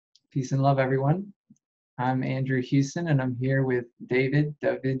Peace and love, everyone. I'm Andrew Hewson, and I'm here with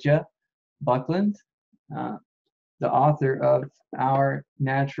Davidja Buckland, uh, the author of Our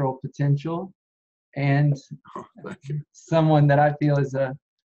Natural Potential, and Oh, thank you. someone that I feel is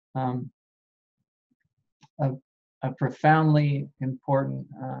um, a, a profoundly important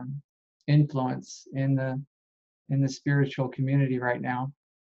influence in the spiritual community right now.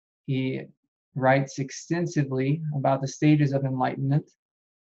 He writes extensively about the stages of enlightenment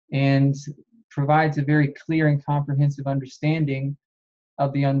and provides a very clear and comprehensive understanding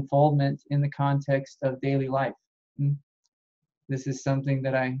of the unfoldment in the context of daily life. This is something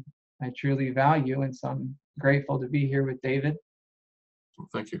that I truly value, and so I'm grateful to be here with David. Well,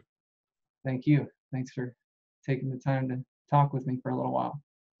 thank you. Thank you. Thanks for taking the time to talk with me for a little while.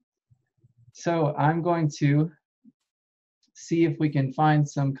 So I'm going to see if we can find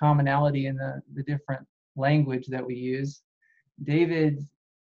some commonality in the different language that we use. David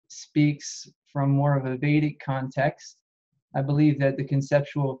speaks from more of a Vedic context. I believe that the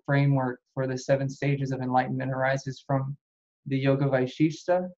conceptual framework for the 7 stages of enlightenment arises from the Yoga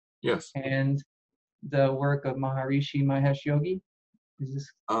Vaishishta Yes. and the work of Maharishi Mahesh Yogi. Is this?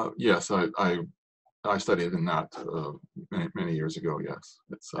 Yes, I studied in that many years ago. Yes.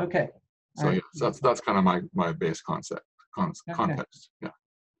 It's Okay. so All right. yes, that's kind of my base concept Okay. context. Yeah.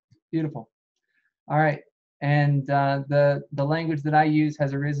 Beautiful. All right. And the language that I use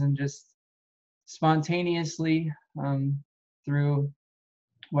has arisen just spontaneously through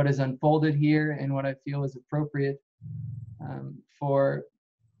what is unfolded here and what I feel is appropriate for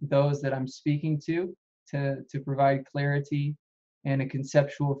those that I'm speaking to provide clarity and a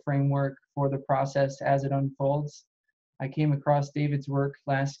conceptual framework for the process as it unfolds. I came across David's work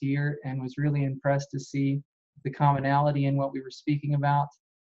last year and was really impressed to see the commonality in what we were speaking about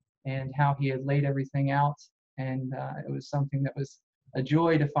and how he had laid everything out. And it was something that was a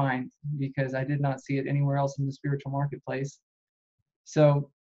joy to find because I did not see it anywhere else in the spiritual marketplace.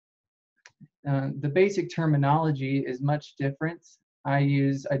 So the basic terminology is much different. I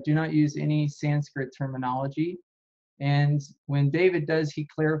do not use any Sanskrit terminology. And when David does, he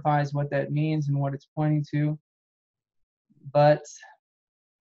clarifies what that means and what it's pointing to. But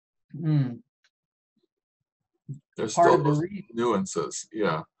There's part still of the those reason, nuances.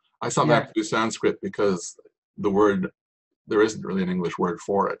 Yeah. I sometimes do Sanskrit because the word, there isn't really an English word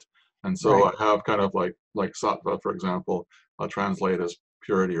for it. And so right. I have kind of like sattva, for example, I'll translate as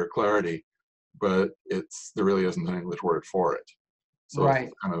purity or clarity, but there really isn't an English word for it. So Right.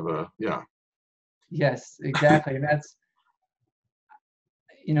 it's kind of a, yeah. Yes, exactly. And that's,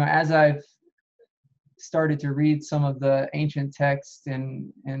 as I've started to read some of the ancient texts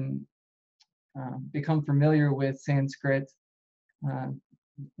and become familiar with Sanskrit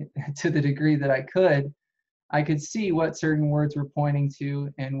to the degree that I could see what certain words were pointing to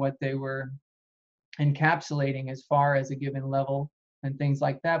and what they were encapsulating as far as a given level and things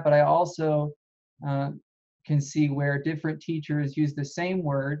like that. But I also can see where different teachers use the same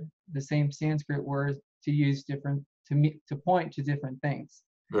word, the same Sanskrit word, to use different to point to different things.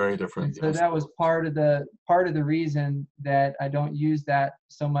 Very different. And so yes. that was part of the reason that I don't use that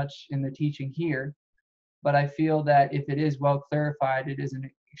so much in the teaching here. But I feel that if it is well clarified, it is an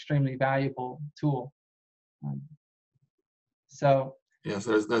extremely valuable tool. So yes,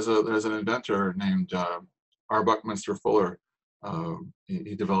 there's an inventor named R. Buckminster Fuller.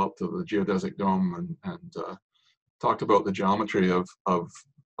 He developed the geodesic dome and talked about the geometry of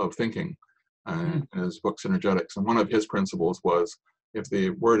thinking in his book Synergetics. And one of his principles was if the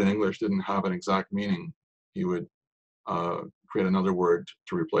word in English didn't have an exact meaning, he would create another word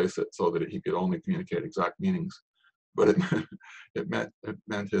to replace it so that he could only communicate exact meanings. But it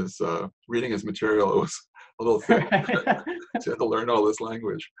meant his reading his material, it was a little thick. So you had to learn all this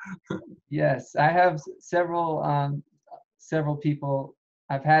language. Yes, I have several people.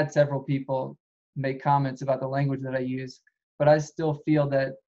 I've had several people make comments about the language that I use, but I still feel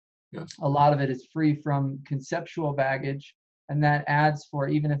that a lot of it is free from conceptual baggage, and that adds for,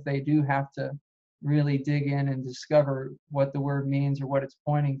 even if they do have to really dig in and discover what the word means or what it's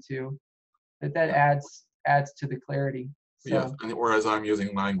pointing to, that adds to the clarity. So, yes, and whereas I'm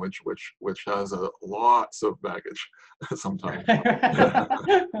using language which has lots of baggage sometimes.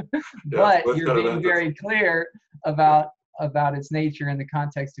 But you're being very clear about its nature in the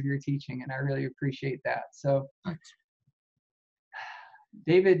context of your teaching, and I really appreciate that. So thanks.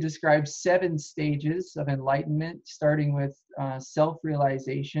 David describes 7 stages of enlightenment, starting with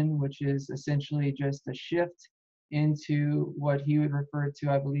self-realization, which is essentially just a shift into what he would refer to,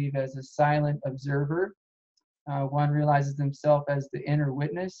 I believe, as a silent observer. One realizes himself as the inner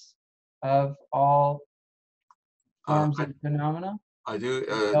witness of all forms of phenomena. I do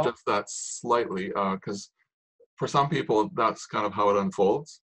yourself? just that slightly, because for some people that's kind of how it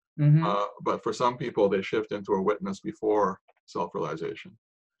unfolds. Mm-hmm. But for some people, they shift into a witness before self-realization. So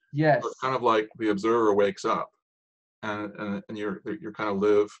it's Yes. kind of like the observer wakes up, and you're kind of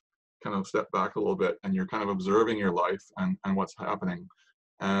live, kind of step back a little bit, and you're kind of observing your life and what's happening,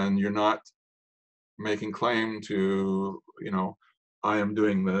 and you're not making claim to, I am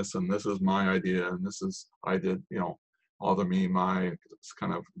doing this, and this is my idea, and this is I did, all the me, my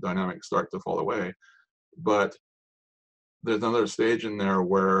kind of dynamics start to fall away. But there's another stage in there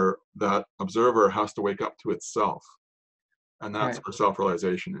where that observer has to wake up to itself. And that's Right. where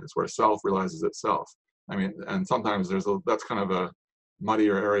self-realization is, where self realizes itself. I mean, and sometimes that's kind of a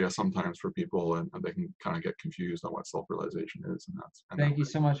muddier area sometimes for people, and they can kind of get confused on what self-realization is, and that Thank you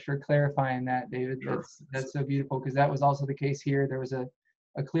so much for clarifying that, David. sure. That's so beautiful, because that was also the case here. There was a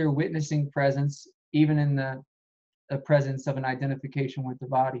clear witnessing presence, even in the presence of an identification with the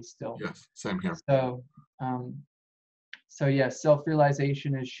body still. Yes, same here. So, um, so yes,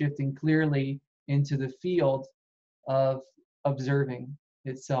 self-realization is shifting clearly into the field of observing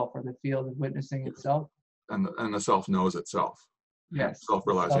itself, or the field of witnessing Yes. itself. And the self knows itself. And Yes, the self is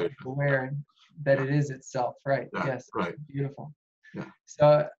self-realization. Yeah, aware that yeah, it is itself. Right. yeah, Yes. right. Beautiful. Yeah,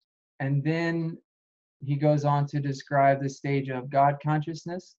 So, and then he goes on to describe the stage of God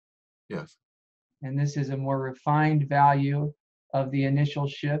consciousness, yes. and this is a more refined value of the initial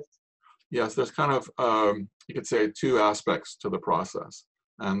shift. Yes, there's kind of, you could say, two aspects to the process.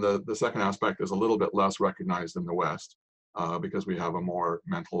 And the second aspect is a little bit less recognized in the West, because we have a more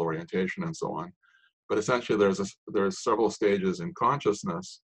mental orientation and so on. But essentially, there's several stages in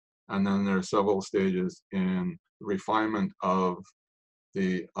consciousness, and then there's several stages in refinement of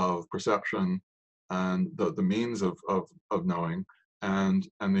perception and the means of knowing, and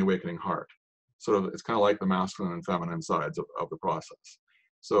the awakening heart. Sort of, it's kind of like the masculine and feminine sides of the process.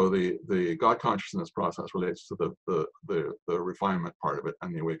 So the God consciousness process relates to the refinement part of it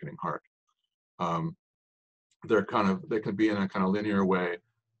and the awakening heart. Um, they can be in a kind of linear way,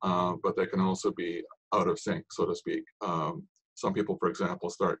 but they can also be out of sync, so to speak. Some people, for example,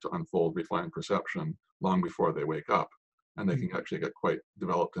 start to unfold refined perception long before they wake up, and they can actually get quite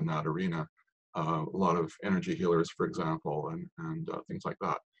developed in that arena. A lot of energy healers, for example, and things like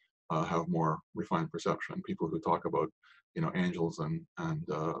that, have more refined perception. People who talk about, angels and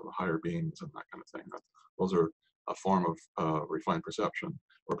higher beings and that kind of thing. Those are a form of refined perception,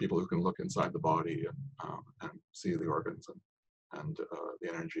 or people who can look inside the body and see the organs and the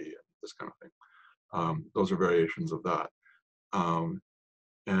energy and this kind of thing. Those are variations of that. Um,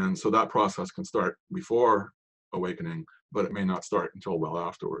 and so that process can start before awakening, but it may not start until well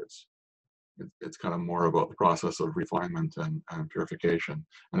afterwards. It's kind of more about the process of refinement and purification.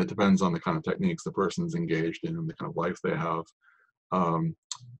 And it depends on the kind of techniques the person's engaged in and the kind of life they have. Um,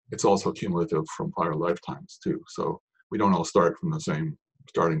 it's also cumulative from prior lifetimes too. So we don't all start from the same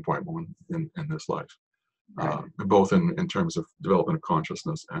starting point in this life, Right. both in terms of development of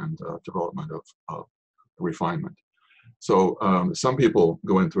consciousness and development of refinement. So some people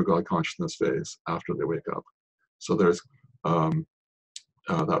go into a God consciousness phase after they wake up. So there's um,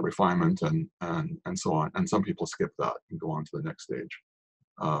 that refinement and so on. And some people skip that and go on to the next stage.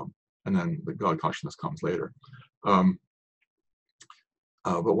 And then the God consciousness comes later. But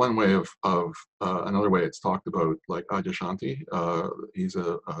one way of another way it's talked about, like Adyashanti, he's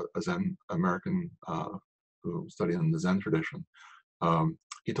a Zen American who studied in the Zen tradition.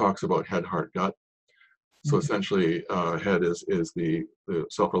 He talks about head, heart, gut. So Mhm. essentially, head is the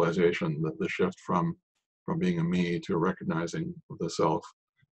self-realization, the shift from being a me to recognizing the self.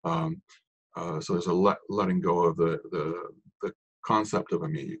 Um, so there's a letting go of the concept of a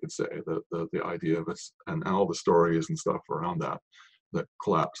me, you could say, the idea of it, and all the stories and stuff around that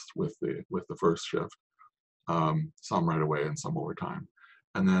collapsed with the first shift. Some right away and some over time,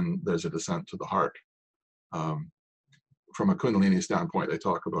 and then there's a descent to the heart. Um, from a Kundalini standpoint, they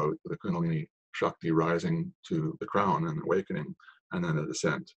talk about the Kundalini Shakti rising to the crown and awakening, and then a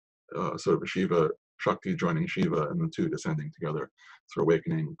descent, sort of a Shiva Shakti joining Shiva, and the two descending together through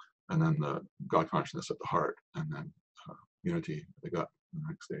awakening, and then the God consciousness at the heart, and then unity at the gut in the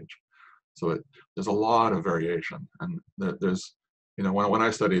next stage. So there's a lot of variation, and there's, when I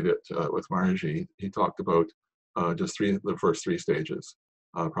studied it with Maharaji, he talked about just the first three stages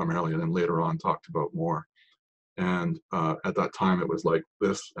primarily, and then later on talked about more. And at that time, it was like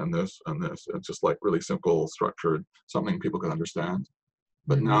this and this and this. It's just like really simple, structured, something people could understand.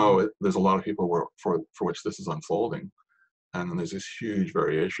 But Mhm. now there's a lot of people for which this is unfolding. And then there's this huge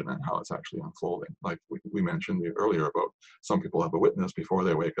variation in how it's actually unfolding. Like we mentioned earlier about some people have a witness before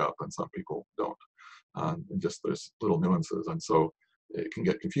they wake up and some people don't. And just there's little nuances. And so it can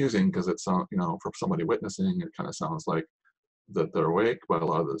get confusing because it's, for somebody witnessing, it kind of sounds like that they're awake by a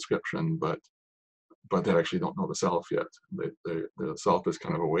lot of the description, but they actually don't know the self yet. The self is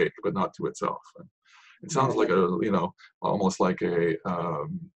kind of awake, but not to itself. And it sounds Yes. like almost like a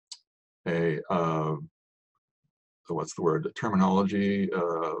what's the word, terminology,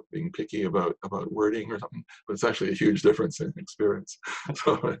 being picky about wording or something, but it's actually a huge difference in experience.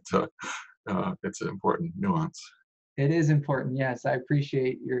 So it's an important nuance. It is important. Yes, I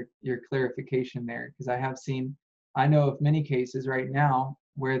appreciate your clarification there, because I know of many cases right now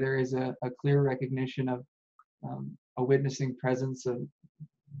where there is a clear recognition of a witnessing presence of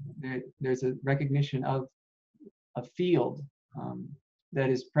there's a recognition of a field that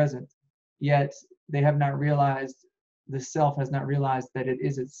is present, yet they have not realized, the self has not realized that it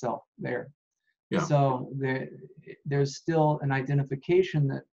is itself there. Yeah, So there's still an identification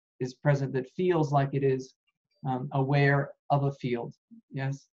that is present that feels like it is aware of a field.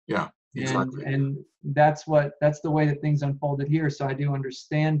 Yes. yeah, and exactly. and that's the way that things unfolded here. So I do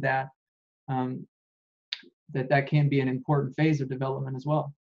understand that um, that can be an important phase of development as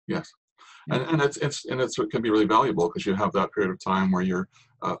well. Yes. Yeah. And it can be really valuable because you have that period of time where you're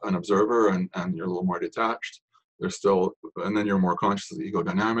an observer, and you're a little more detached. There's still, and then you're more conscious of the ego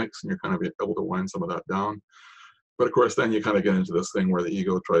dynamics, and you're kind of able to wind some of that down. But of course, then you kind of get into this thing where the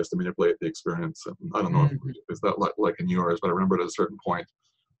ego tries to manipulate the experience. And I don't know if Mhm. is that like in yours, but I remember at a certain point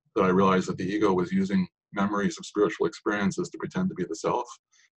that I realized that the ego was using memories of spiritual experiences to pretend to be the self,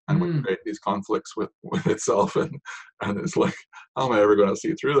 and would Mm. create these conflicts with itself, and it's like, how am I ever going to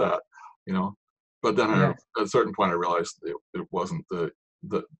see through that, you know? But then Yes. at a certain point, I realized it wasn't the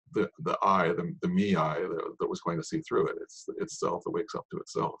I, the me I, that was going to see through it. It's itself that wakes up to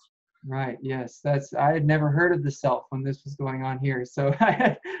itself. Right. Yes. I had never heard of the self when this was going on here, so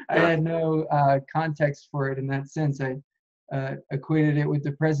I Yeah. had no context for it in that sense. I equated it with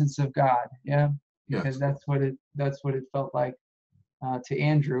the presence of God. Yeah, because Yes. that's what it felt like to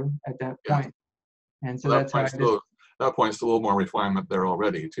Andrew at that Yes. point, and so So that's how I just. that points to a little more refinement there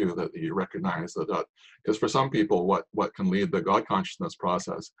already too, that you recognize that, because for some people, what can lead the God consciousness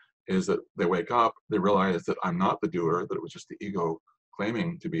process is that they wake up, they realize that I'm not the doer, that it was just the ego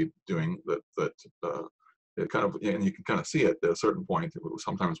claiming to be doing that. It kind of, and you can kind of see it at a certain point,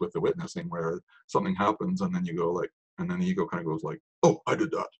 sometimes with the witnessing, where something happens and then you go like, and then the ego kind of goes like, oh, I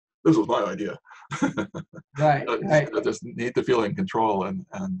did that. This was my idea. Right. Right. I just need to feel in control, and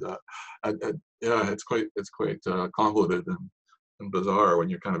yeah, it's quite convoluted and bizarre when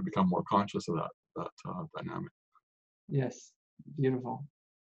you kind of become more conscious of that dynamic. Yes. Beautiful.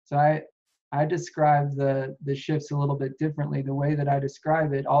 So I describe the shifts a little bit differently. The way that I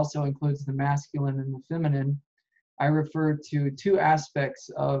describe it also includes the masculine and the feminine. I refer to two aspects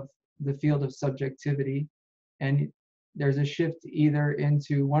of the field of subjectivity, and there's a shift either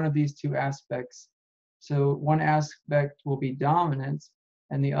into one of these two aspects. So one aspect will be dominant,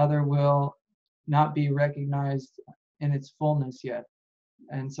 and the other will not be recognized in its fullness yet.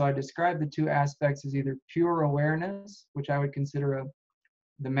 And so I describe the two aspects as either pure awareness, which I would consider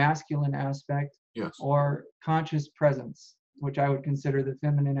the masculine aspect, Yes, or conscious presence, which I would consider the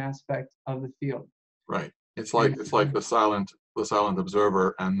feminine aspect of the field. right. It's like And the silent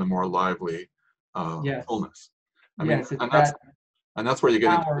observer and the more lively yes, fullness. I mean, yes, it's and that that's where you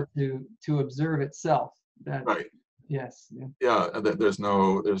get into power to observe itself. That right. yes, yeah, Yeah,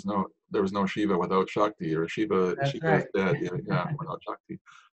 there was no Shiva without Shakti, or that's Shiva is right. dead, yeah, without Shakti,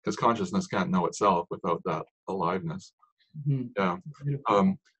 because consciousness can't know itself without that aliveness. Mhm. Yeah. Beautiful.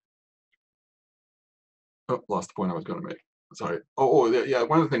 Um, oh, lost the point I was going to make. Sorry. Yeah, yeah.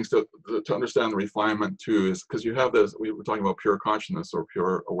 One of the things to understand the refinement too is because you have this. We were talking about pure consciousness or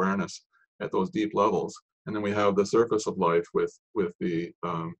pure awareness at those deep levels, and then we have the surface of life with the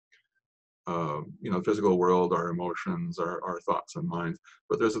physical world, our emotions, our thoughts and minds.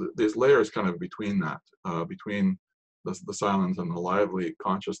 But there's these layers kind of between that, between the silent and the lively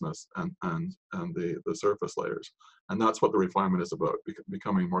consciousness and the surface layers. And that's what the refinement is about,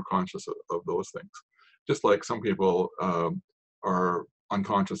 becoming more conscious of those things. Just like some people are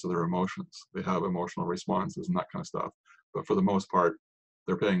unconscious of their emotions. They have emotional responses and that kind of stuff. But for the most part,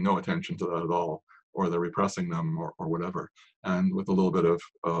 they're paying no attention to that at all, or they're repressing them or whatever. And with a little bit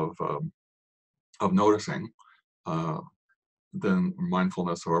of noticing, uh, then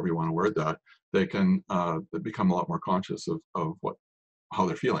mindfulness, however you want to word that, they can become a lot more conscious of how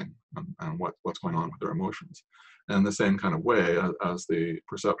they're feeling and what's going on with their emotions. And in the same kind of way, as the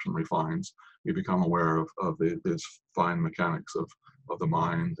perception refines, we become aware of these fine mechanics of the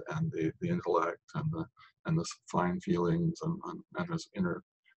mind and the intellect and the fine feelings and this inner,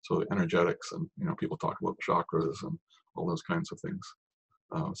 so the energetics, and people talk about the chakras and all those kinds of things.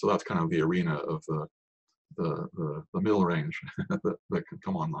 So that's kind of the arena of the middle range that can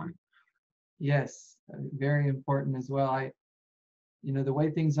come online. Yes, very important as well. The way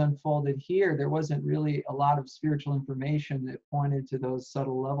things unfolded here, there wasn't really a lot of spiritual information that pointed to those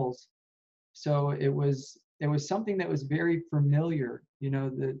subtle levels. So it was something that was very familiar,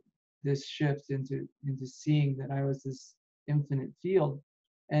 this shift into seeing that I was this infinite field,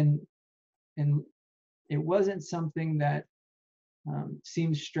 and and it wasn't something that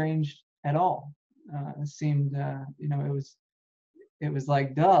seemed strange at all. It seemed, it was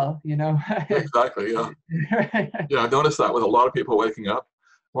like, duh, Exactly. Yeah. Yeah. I've noticed that with a lot of people waking up.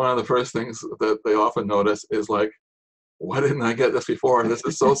 One of the first things that they often notice is like, why didn't I get this before? This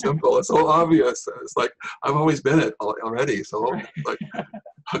is so simple. It's so obvious. And it's like, I've always been it already. So Right. like,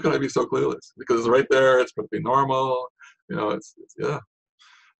 how can I be so clueless? Because it's right there. It's going to be normal. It's yeah.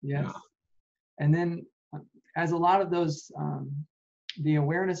 Yes. Yeah. And then as a lot of those, the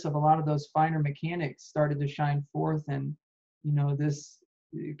awareness of a lot of those finer mechanics started to shine forth, and, this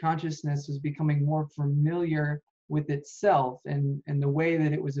consciousness was becoming more familiar with itself, and the way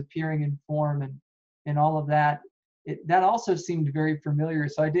that it was appearing in form, and all of that. That also seemed very familiar.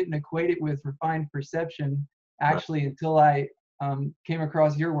 So I didn't equate it with refined perception Right. actually until I came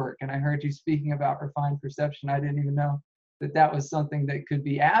across your work and I heard you speaking about refined perception. I didn't even know that was something that could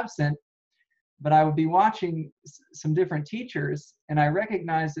be absent, but I would be watching some different teachers, and I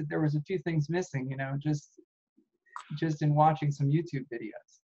recognized that there was a few things missing, just in watching some YouTube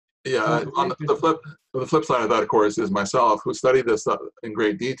videos. So Yeah, it was on interesting. the flip side of that, of course, is myself, who studied this in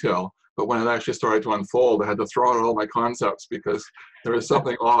great detail. But when it actually started to unfold, I had to throw out all my concepts because there was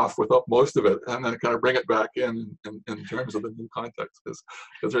something off with most of it, and then kind of bring it back in terms of the new context. Because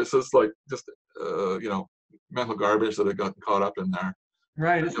there's just mental garbage that had gotten caught up in there.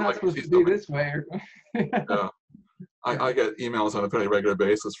 Right, it's And not like you supposed see to be something, this way. yeah. I Right, get emails on a fairly regular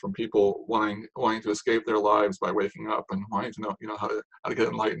basis from people wanting to escape their lives by waking up and wanting to know how to get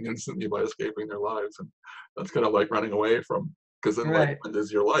enlightened instantly by escaping their lives, and that's kind of like running away from, because right. enlightenment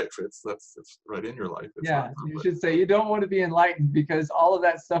is your life. It's right in your life. It's not Yeah, you but should say you don't want to be enlightened because all of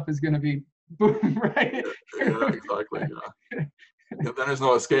that stuff is going to be boom, right? yeah, exactly. Yeah. Yeah, then there's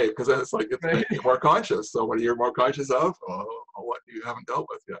no escape, because then it's like it's Right. making you more conscious. So what are you more conscious of? What you haven't dealt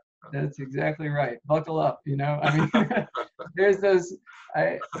with yet. That's exactly right. Buckle up, I mean, there's those.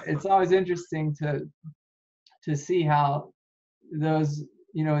 It's always interesting to see how those,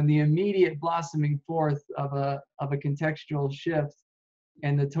 in the immediate blossoming forth of a contextual shift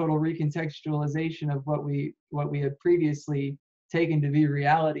and the total recontextualization of what we had previously taken to be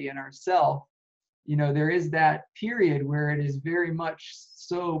reality in ourself, there is that period where it is very much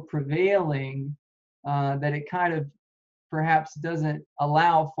so prevailing that it kind of perhaps doesn't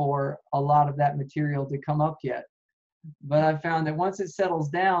allow for a lot of that material to come up yet. But I found that once it settles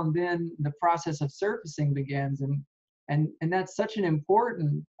down, then the process of surfacing begins, and that's such an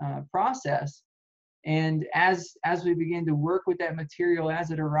important process. And as we begin to work with that material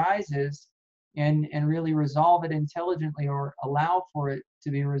as it arises, and really resolve it intelligently, or allow for it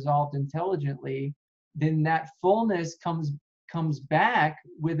to be resolved intelligently, then that fullness comes back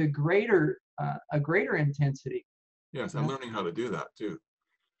with a greater intensity. Yes, You and know? learning how to do that too.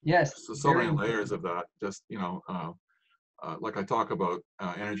 Yes, So very many layers important. of that. Just like I talk about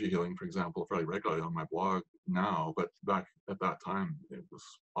energy healing, for example, fairly regularly on my blog now, but back at that time, it was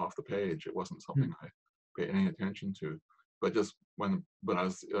off the page. It wasn't something Hmm. I paid any attention to. But as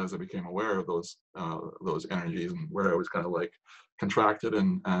I became aware of those energies, and where I was kind of like contracted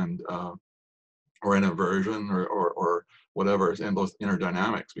and or in aversion or whatever, and those inner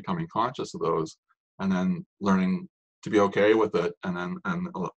dynamics, becoming conscious of those, and then learning to be okay with it, and then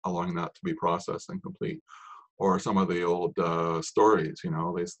allowing that to be processed and complete. Or some of the old stories,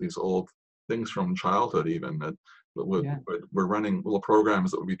 these old things from childhood, even that Yeah. were running little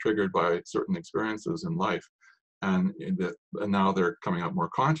programs that would be triggered by certain experiences in life, and now they're coming up more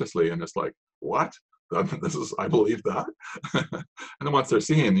consciously, and it's like, what? I believe that. And then once they're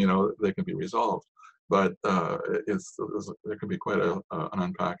seen, they can be resolved. But there can be quite an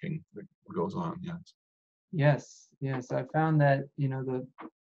unpacking that goes on. Yes. Yes. Yes. I found that,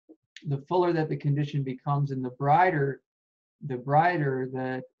 the fuller that the condition becomes, and the brighter the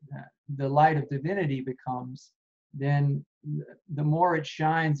light of divinity becomes, then the more it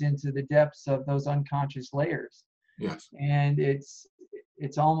shines into the depths of those unconscious layers. Yes. And it's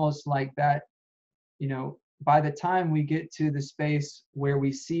almost like that, by the time we get to the space where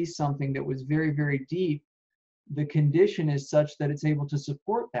we see something that was very, very deep, the condition is such that it's able to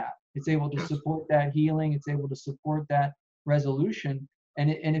support that. It's able to Yes. support that healing. It's able to support that resolution. And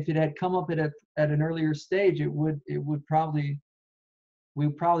if it had come up at an earlier stage, it would probably we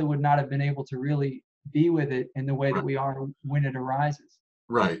probably would not have been able to really be with it in the way that Right. we are when it arises.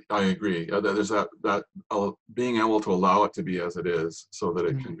 Right, I agree. There's that being able to allow it to be as it is, so that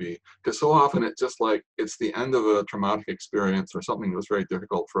it Mm, can be. Because so often it's just like it's the end of a traumatic experience or something that was very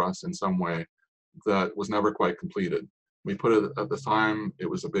difficult for us in some way that was never quite completed. We put it at the time; it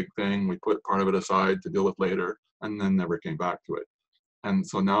was a big thing. We put part of it aside to deal with later, and then never came back to it. And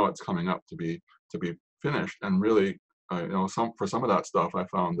so now it's coming up to be finished. And really, for some of that stuff, I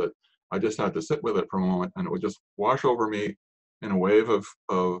found that I just had to sit with it for a moment, and it would just wash over me in a wave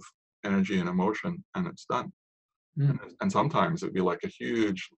of energy and emotion, and it's done. mm, And sometimes it'd be like a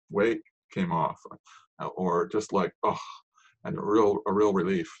huge weight came off, or just like, oh, and a real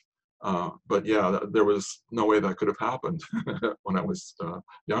relief. But yeah, there was no way that could have happened when I was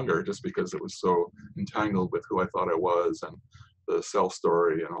younger, just because it was so entangled with who I thought I was and the self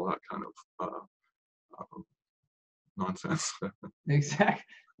story and all that kind of nonsense. exactly.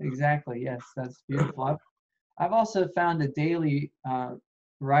 Exactly. Yes, that's beautiful. I've also found a daily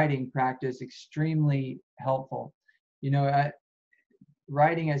writing practice extremely helpful. You know,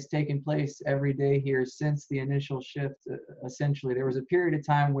 writing has taken place every day here since the initial shift. Essentially, there was a period of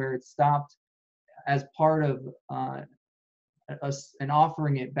time where it stopped as part of an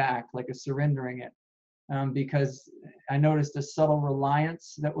offering it back, like a surrendering it, because I noticed a subtle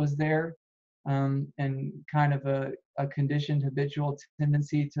reliance that was there, and kind of a conditioned habitual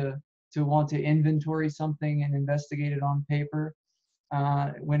tendency to want to inventory something and investigate it on paper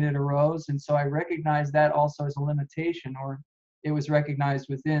when it arose. And so I recognized that also as a limitation, or it was recognized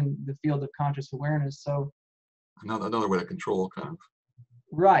within the field of conscious awareness. So Another way to control, kind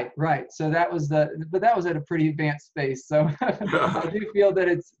right, right. So that was but that was at a pretty advanced space. So I of. do feel that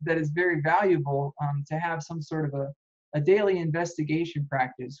it's very valuable to have some sort of a daily investigation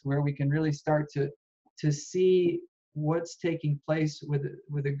practice where we can really start to see what's taking place with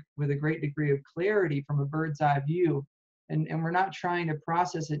a great degree of clarity from a bird's eye view, and we're not trying to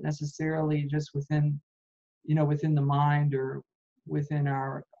process it necessarily just within the mind or within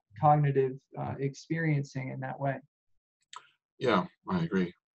our cognitive experiencing in that way. Yeah, I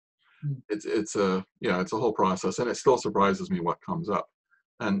agree. Mm. It's a yeah, it's a whole process, and it still surprises me what comes up.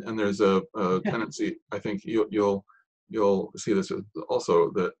 And there's a tendency. I think you'll see this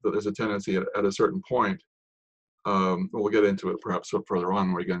also, that there's a tendency at a certain point. We'll get into it perhaps further on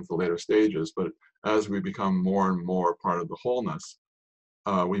when we get into the later stages. But as we become more and more part of the wholeness,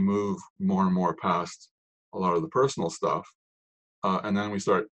 we move more and more past a lot of the personal stuff, and then we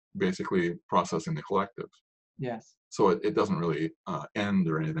start basically processing the collective. Yes. So it doesn't really end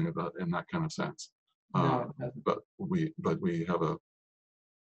or anything about in that kind of sense. No, Uh, it doesn't. but we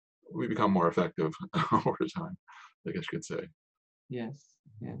become more effective over time, I guess you could say. Yes,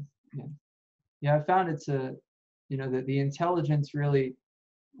 yes, yes. Yeah, I found that the intelligence really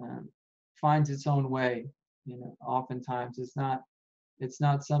um, finds its own way. Oftentimes it's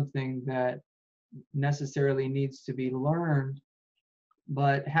not something that necessarily needs to be learned,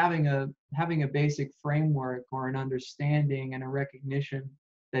 but having a basic framework or an understanding and a recognition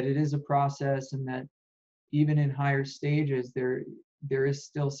that it is a process, and that even in higher stages there is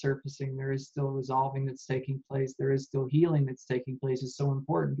still surfacing, there is still resolving that's taking place, there is still healing that's taking place, is so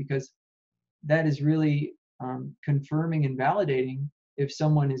important, because that is really confirming and validating if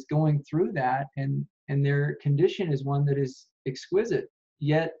someone is going through that, and their condition is one that is exquisite,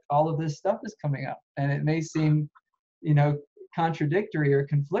 yet all of this stuff is coming up, and it may seem you know contradictory or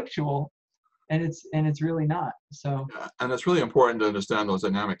conflictual, and it's really not. So Yeah, and it's really important to understand those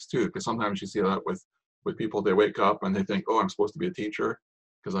dynamics too, because sometimes you see that with people. They wake up and they think, oh, I'm supposed to be a teacher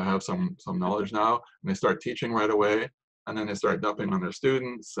because I have some knowledge now, and they start teaching right away, and then they start dumping on their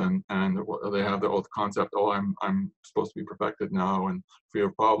students, and they have the old concept, oh, I'm supposed to be perfected now and free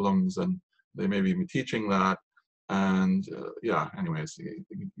of problems, and they may be teaching that, and yeah, anyways, you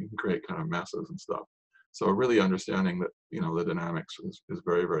can create kind of messes and stuff. So really understanding that, the dynamics is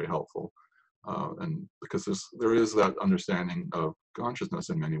very, very helpful. And because there is that understanding of consciousness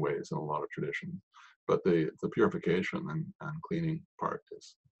in many ways in a lot of traditions, but the purification and cleaning part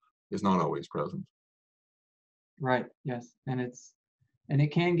is not always present. right, yes, and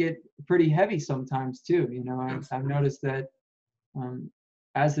it can get pretty heavy sometimes too. Yes, I've noticed that um,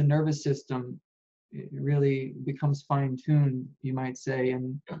 as the nervous system it really becomes fine-tuned, you might say,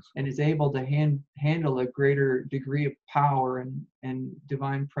 and yes, and is able to handle a greater degree of power and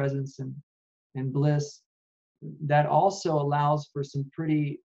divine presence and bliss, that also allows for some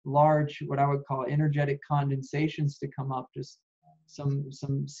pretty large, what I would call energetic condensations to come up, just some yeah,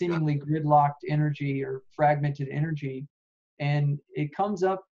 seemingly gridlocked energy or fragmented energy, and it comes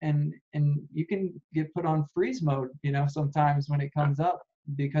up, and you can get put on freeze mode, sometimes when it comes up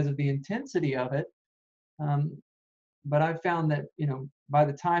because of the intensity of it. But I've found that, by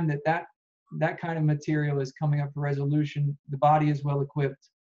the time that kind of material is coming up for resolution, the body is well equipped.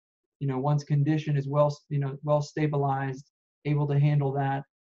 One's condition is well stabilized, able to handle that,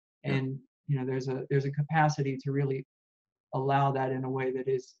 Yeah. and there's a capacity to really allow that in a way that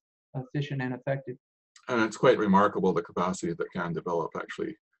is efficient and effective. And it's quite remarkable the capacity that can develop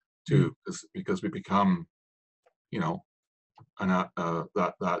actually too, because we become,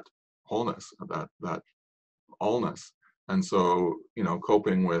 that wholeness, that allness. And so,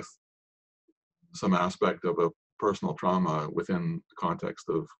 coping with some aspect of a personal trauma within the context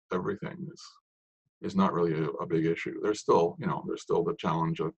of everything is not really a big issue. There's still the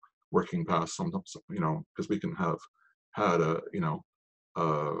challenge of working past sometimes, because we can have had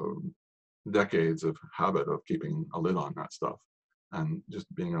decades of habit of keeping a lid on that stuff, and just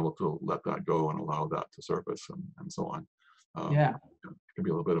being able to let that go and allow that to surface and so on. Yeah. It can be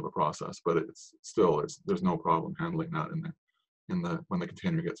a little bit of a process, but there's no problem handling that when the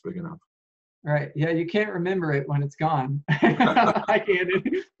container gets big enough. Right. Yeah, you can't remember it when it's gone. I can't.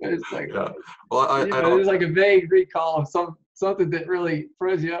 It's like, Yeah. Well, I don't. there's like a vague recall of something that really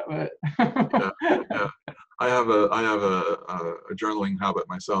froze you up. But Yeah, yeah. I have a journaling habit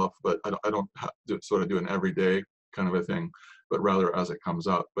myself, but I don't sort of do an everyday kind of a thing, but rather as it comes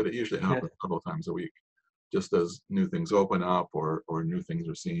up. But it usually happens a couple of times a week, just as new things open up or new things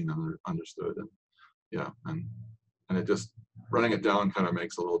are seen and understood. And yeah, and it just running it down kind of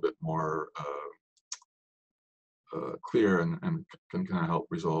makes it a little bit more clear and can kind of help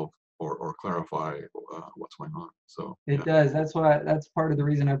resolve or clarify what's going on. So it does. That's part of the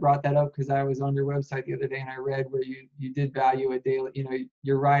reason I brought that up, because I was on your website the other day and I read where you did value a daily.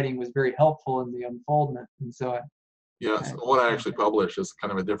 Your writing was very helpful in the unfoldment, and so yeah. So what I actually publish is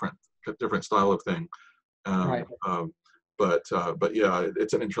kind of a different style of thing. Right. But yeah,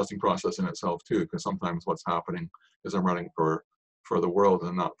 it's an interesting process in itself too, because sometimes what's happening is I'm writing for the world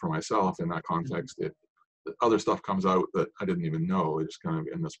and not for myself. In that context, other stuff comes out that I didn't even know. It's kind of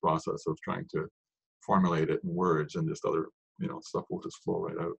in this process of trying to formulate it in words, and just other stuff will just flow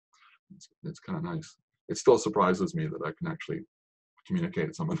right out. It's kind of nice. It still surprises me that I can actually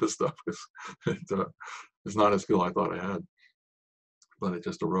communicate some of this stuff. It's not a skill I thought I had, but it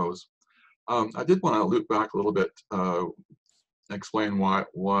just arose. I did want to loop back a little bit, explain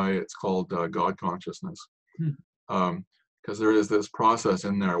why it's called God consciousness. Because there is this process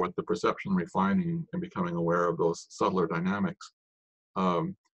in there with the perception refining and becoming aware of those subtler dynamics.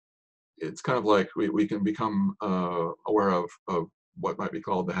 It's kind of like we can become aware of what might be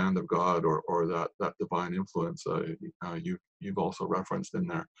called the hand of God, or that divine influence. You've also referenced in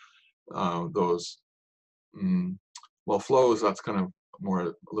there those flows. That's kind of more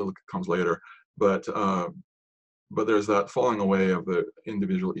a little comes later, but there's that falling away of the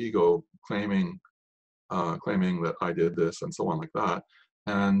individual ego claiming that I did this and so on like that,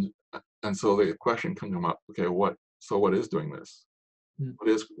 and so the question can come up. Okay, what is doing this?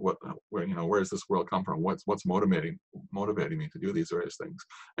 Where does this world come from? What's motivating me to do these various things?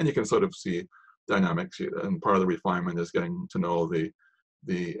 And you can sort of see dynamics, and part of the refinement is getting to know the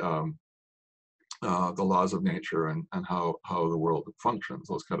laws of nature and how the world functions,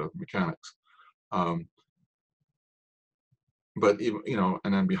 those kind of mechanics. But even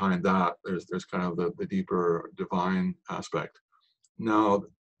and then behind that, there's kind of the deeper divine aspect. Now,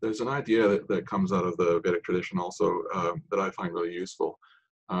 there's an idea that comes out of the Vedic tradition also, that I find really useful.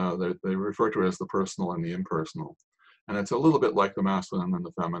 They refer to it as the personal and the impersonal, and it's a little bit like the masculine and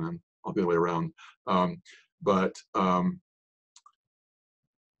the feminine, all the way around. But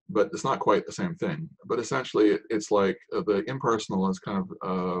it's not quite the same thing. But essentially, it's like the impersonal is kind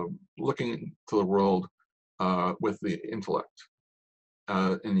of looking to the world with the intellect.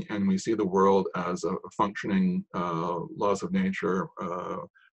 And we see the world as a functioning laws of nature,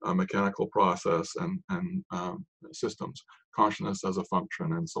 a mechanical process, and systems, consciousness as a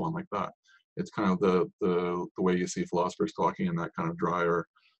function, and so on like that. It's kind of the way you see philosophers talking in that kind of drier,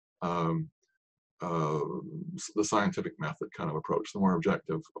 the scientific method kind of approach, the more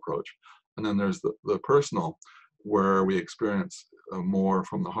objective approach. And then there's the personal, where we experience more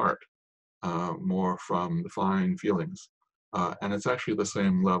from the heart, more from the fine feelings. And it's actually the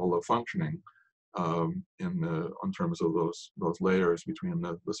same level of functioning in terms of those layers between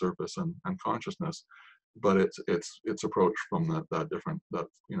the surface and consciousness, but it's approached from that different, from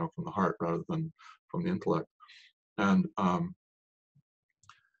the heart rather than from the intellect. And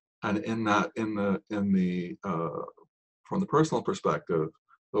in the from the personal perspective,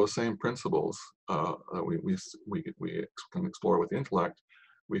 those same principles that we can explore with the intellect,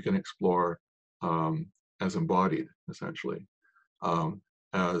 we can explore as embodied, essentially,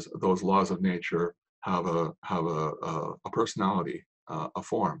 as those laws of nature have a personality, a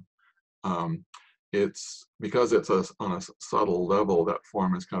form. It's because it's on a subtle level, that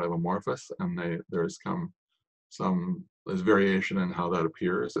form is kind of amorphous, and there's variation in how that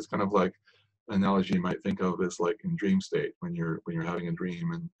appears. It's kind of like an analogy you might think of is like in dream state, when you're having a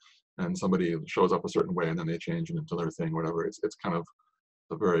dream and somebody shows up a certain way and then they change into their thing, whatever. It's kind of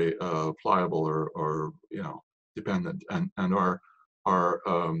a very pliable or dependent, and our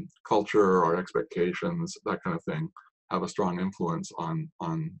culture, our expectations, that kind of thing, have a strong influence on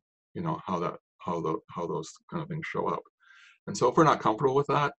how those kind of things show up. And so if we're not comfortable with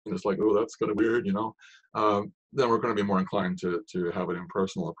that, and it's like, oh, that's kind of weird, then we're going to be more inclined to have an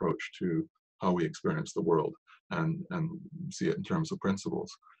impersonal approach to how we experience the world and see it in terms of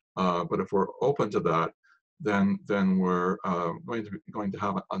principles. But if we're open to that, then we're going to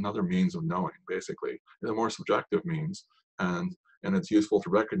have another means of knowing, basically, a more subjective means, and it's useful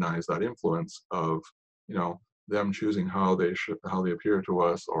to recognize that influence of them choosing how they appear to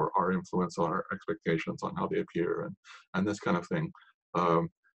us, or our influence on our expectations on how they appear, and this kind of thing.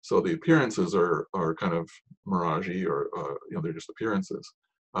 So the appearances are kind of miragey, or they're just appearances.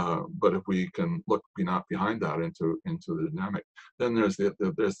 But if we can look not behind that into the dynamic, then there's the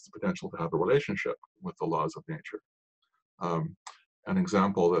potential to have a relationship with the laws of nature. An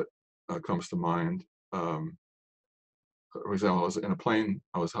example that comes to mind, for example, I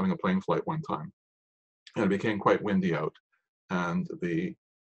was having a plane flight one time, and it became quite windy out, and the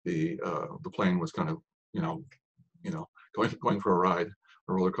plane was kind of going for a ride,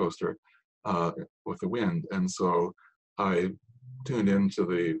 a roller coaster, with the wind. And so I tuned into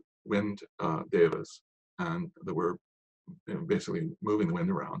the wind davas, and that were basically moving the wind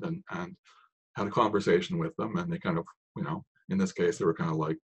around, and had a conversation with them, and they kind of, in this case, they were kind of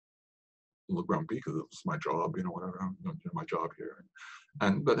like a little grumpy because it was my job, whatever, I'm doing my job here,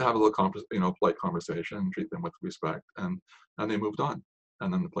 but have a little polite conversation, treat them with respect, and they moved on,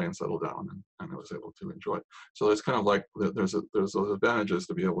 and then the plane settled down, and I was able to enjoy it. So it's kind of like there's those advantages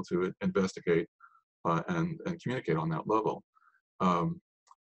to be able to investigate and communicate on that level.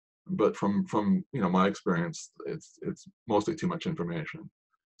 But from my experience, it's mostly too much information.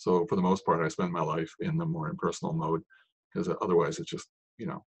 So for the most part, I spend my life in the more impersonal mode, because otherwise it's just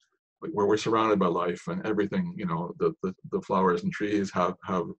where we're surrounded by life and everything. The flowers and trees have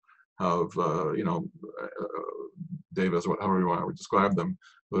devas, however you want to describe them,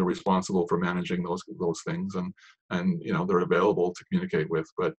 that are responsible for managing those things, and they're available to communicate with.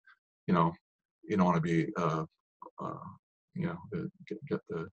 But you don't want to be get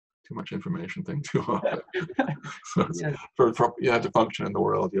the too much information thing too often. So Yes. You have to function in the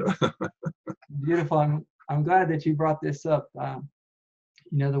world. Beautiful. I'm glad that you brought this up.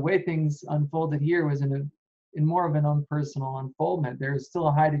 The way things unfolded here was in more of an unpersonal unfoldment. There's still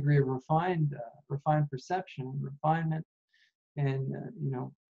a high degree of refined perception, refinement, and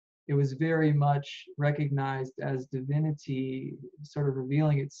it was very much recognized as divinity, sort of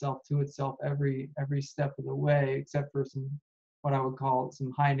revealing itself to itself every step of the way, except for some, what I would call,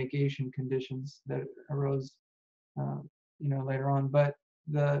 some high negation conditions that arose, later on. But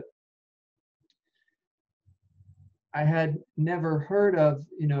I had never heard of,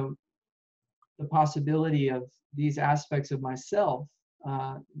 the possibility of these aspects of myself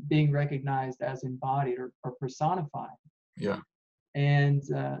being recognized as embodied or personified. Yeah. And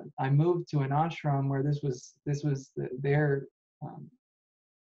I moved to an ashram where this was their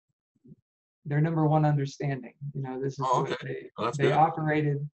number one understanding. This is okay. they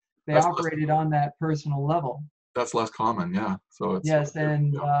operated on that personal level. That's less common, yeah. So it's yes,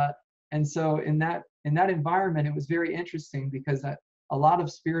 and so in that environment, it was very interesting, because a lot of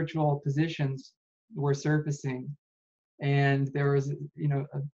spiritual positions were surfacing, and there was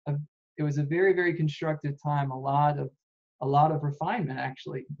it was a very, very constructive time. A lot of refinement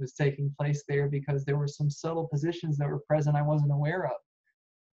actually was taking place there, because there were some subtle positions that were present I wasn't aware of,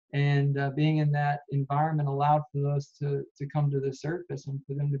 and being in that environment allowed for those to come to the surface and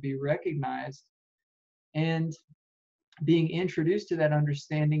for them to be recognized, and being introduced to that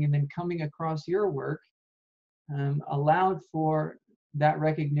understanding, and then coming across your work allowed for that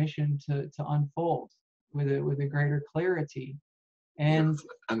recognition to unfold with a greater clarity. And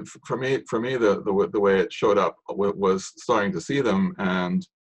for me, the way it showed up was starting to see them, and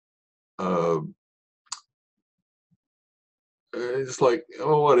it's like,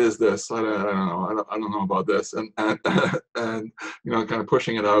 oh, what is this? I don't know. I don't know about this, and kind of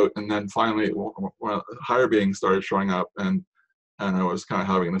pushing it out, and then finally, higher beings started showing up, and and I was kind of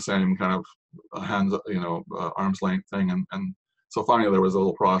having the same kind of hands, arm's length thing, and so finally there was a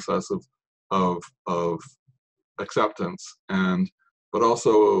little process of acceptance, but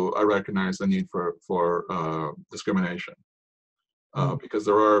also I recognize the need for discrimination, because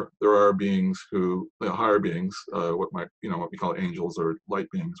there are beings who, higher beings, what we call angels or light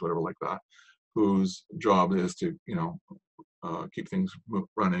beings, whatever like that, whose job is to keep things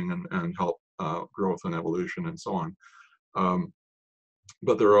running and help growth and evolution and so on.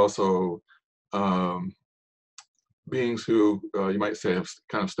 But there are also beings who you might say have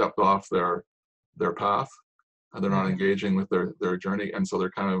kind of stepped off their path, and they're not engaging with their journey, and so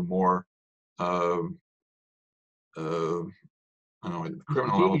they're kind of more I don't know,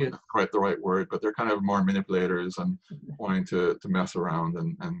 criminal element, quite the right word, but they're kind of more manipulators and wanting to mess around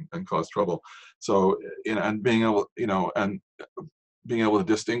and cause trouble. So, and being able, and being able to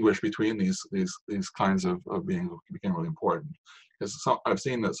distinguish between these kinds of beings became really important. Because I've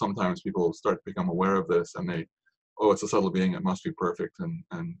seen that sometimes people start to become aware of this, and it's a subtle being, it must be perfect and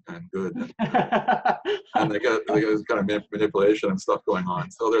good, and they get this kind of manipulation and stuff going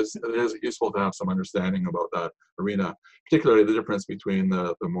on. So it is useful to have some understanding about that arena, particularly the difference between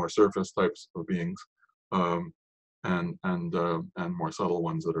the more surface types of beings, and more subtle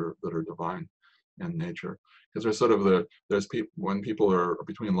ones that are divine in nature. Because there's sort of when people are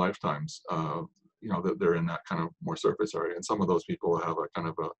between lifetimes, that they're in that kind of more surface area, and some of those people have a kind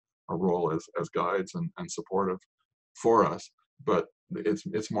of a role as guides and supportive for us, but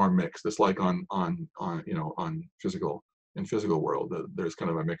it's more mixed. It's like in physical world, there's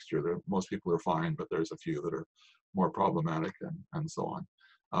kind of a mixture. Most people are fine, but there's a few that are more problematic and so on.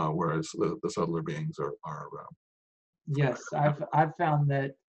 Whereas the subtler beings are yes, I've found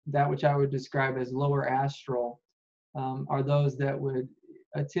that which I would describe as lower astral are those that would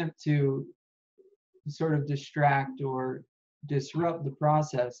attempt to sort of distract or disrupt the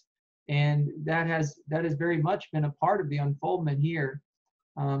process. And that has very much been a part of the unfoldment here.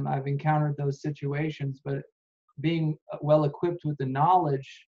 I've encountered those situations, but being well equipped with the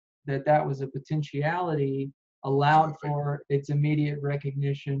knowledge that was a potentiality allowed for its immediate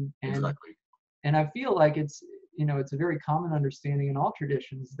recognition. And I feel like it's a very common understanding in all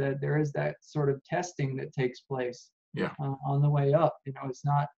traditions that there is that sort of testing that takes place on the way up. It's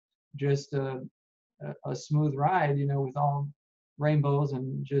not just a smooth ride, with all rainbows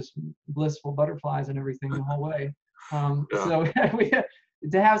and just blissful butterflies and everything the whole way. So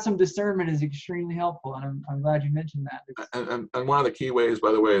to have some discernment is extremely helpful, and I'm glad you mentioned that. And one of the key ways,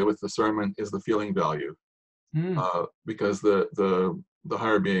 by the way, with discernment is the feeling value, because the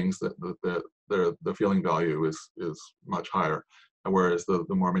higher beings, the feeling value is much higher, and whereas the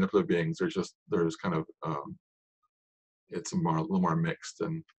more manipulative beings, there's kind of it's a little more mixed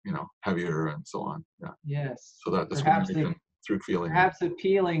and heavier and so on. Yes. So that discrimination through feeling, perhaps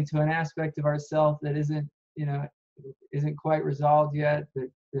appealing to an aspect of ourself that isn't quite resolved yet,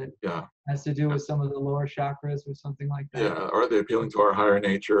 that has to do with some of the lower chakras or something like that. Yeah, or are they appealing to our higher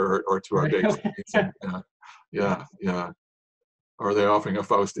nature or to our base needs? Yeah. Or are they offering a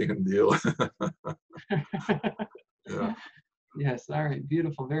Faustian deal? Yeah. Yes. All right.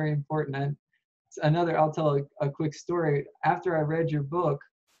 Beautiful. Very important. I'll tell a quick story. After I read your book,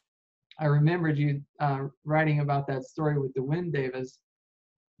 I remembered you writing about that story with the wind devas.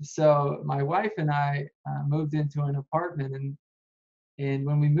 So my wife and I moved into an apartment, and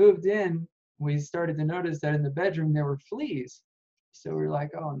when we moved in, we started to notice that in the bedroom there were fleas. So we were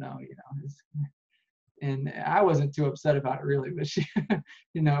like, oh no, and I wasn't too upset about it really, but she,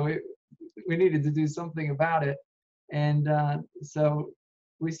 we needed to do something about it. And so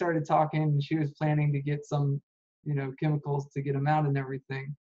we started talking, and she was planning to get some, chemicals to get them out and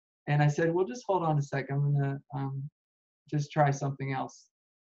everything. And I said, well, just hold on a second. I'm going to just try something else.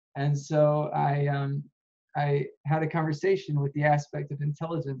 And so I had a conversation with the aspect of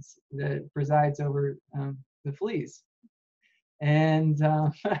intelligence that presides over the fleas. And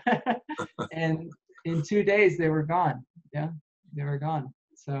and in 2 days they were gone. Yeah, they were gone.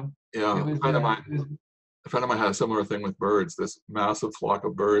 So yeah, a friend of mine had a similar thing with birds. This massive flock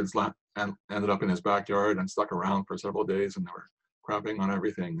of birds and ended up in his backyard and stuck around for several days, and they were crapping on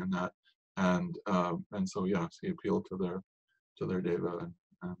everything and that. And so he appealed to their deva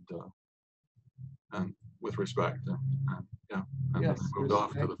and with respect and yes, then moved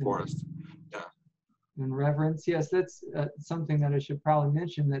off to the forest. Yeah. And reverence. Yes, that's something that I should probably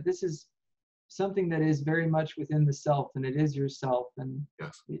mention, that this is something that is very much within the self, and it is yourself, and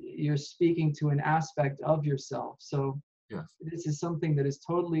you're speaking to an aspect of yourself. So this is something that is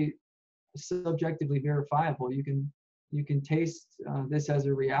totally subjectively verifiable. You can taste this as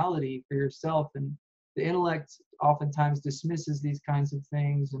a reality for yourself, and the intellect oftentimes dismisses these kinds of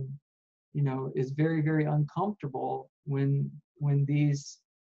things, and is very, very uncomfortable when these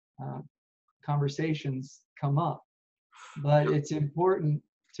uh, conversations come up. But it's important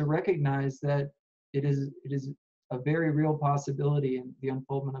to recognize that it is a very real possibility in the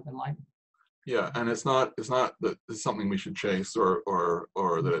unfoldment of enlightenment. Yeah, and it's not that it's something we should chase or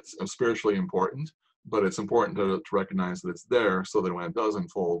that it's spiritually important, but it's important to recognize that it's there, so that when it does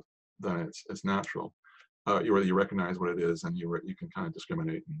unfold, then it's natural. You recognize what it is, and you can kind of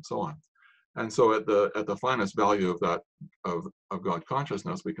discriminate and so on. And so at the finest value of that of God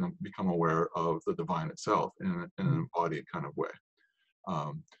consciousness, we can become aware of the divine itself in an embodied kind of way.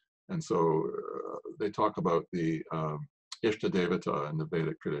 And so they talk about the Ishtadevata in the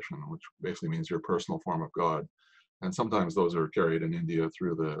Vedic tradition, which basically means your personal form of God. And sometimes those are carried in India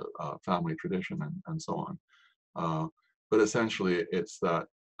through the family tradition and so on. But essentially, it's that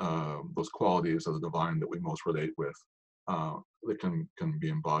those qualities of the divine that we most relate with that can be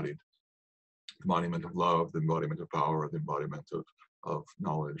embodied. The embodiment of love, the embodiment of power, the embodiment of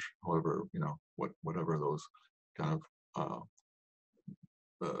knowledge, however, whatever those kind of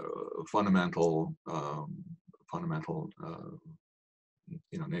fundamental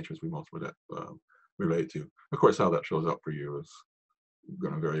natures we most relate to. Of course, how that shows up for you is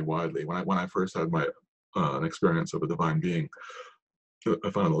going to vary widely. When I first had my an experience of a divine being, I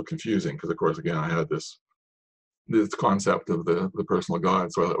found it a little confusing because, of course, again, I had this concept of the personal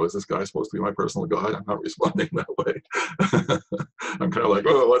God. So I thought, was this guy supposed to be my personal God? I'm not responding that way. I'm kind of like,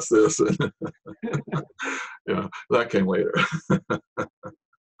 oh, what's this? Yeah, that came later.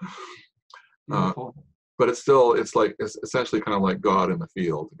 But it's essentially kind of like God in the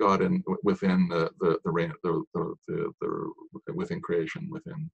field, God within within creation,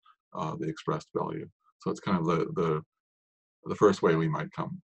 within the expressed value. So it's kind of the first way we might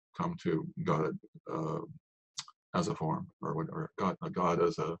come to God as a form, or God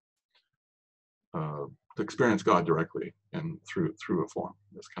as to experience God directly and through a form.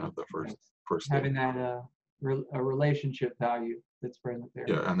 That's kind of the first having that a relationship value that's present there.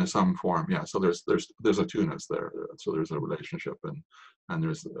 Yeah, and there's some form. Yeah, so there's a two-ness there. So there's a relationship, and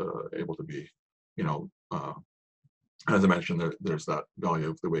there's able to be, as I mentioned, there's that value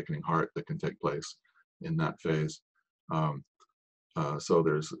of the awakening heart that can take place in that phase.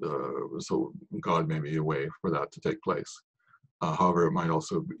 So God may be a way for that to take place. However, it might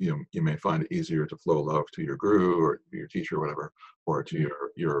also, you may find it easier to flow love to your guru or your teacher or whatever, or to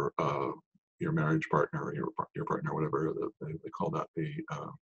your marriage partner or your partner, whatever they call that,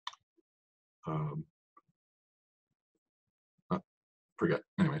 forget.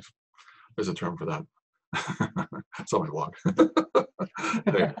 Anyways, there's a term for that. It's on my blog.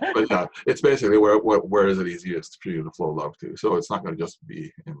 Anyway, but yeah, it's basically where is it easiest for you to flow love to. So it's not going to just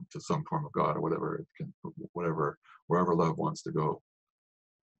be into some form of God or whatever. It can wherever love wants to go.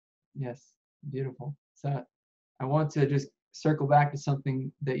 Yes, beautiful. So I want to just circle back to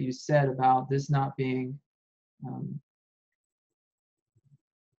something that you said about this not being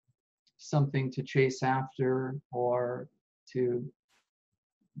something to chase after or to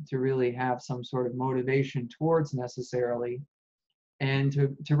really have some sort of motivation towards necessarily, and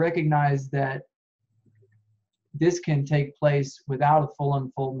to recognize that this can take place without a full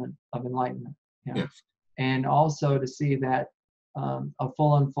unfoldment of enlightenment. Yes. And also to see that a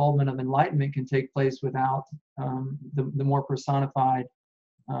full unfoldment of enlightenment can take place without the more personified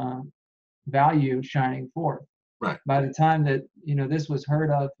value shining forth. Right. By the time that this was heard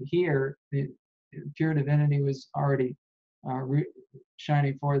of here, the pure divinity was already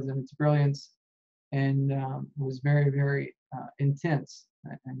shining forth in its brilliance, and was very, very intense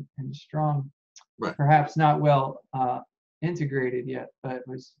and strong. Right. Perhaps not well integrated yet, but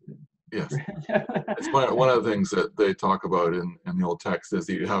was. Yes. It's one of the things that they talk about in the old text is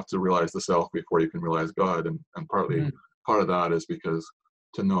that you have to realize the self before you can realize God, and partly part of that is because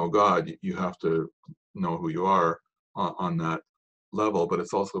to know God, you have to know who you are on that level, but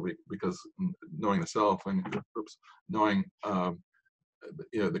it's also because knowing the self and knowing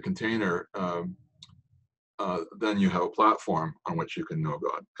the container, then you have a platform on which you can know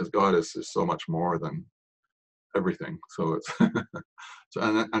God, because God is so much more than everything. So it's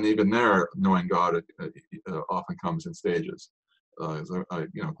and even there, knowing God often comes in stages. As I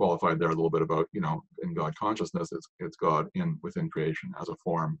qualified there a little bit about in God consciousness, it's God within creation as a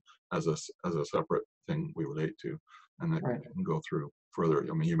form, as a separate thing we relate to, and that can go through further.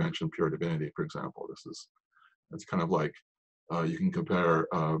 I mean, you mentioned pure divinity, for example. It's kind of like you can compare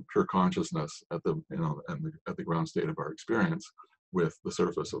pure consciousness at the at the ground state of our experience with the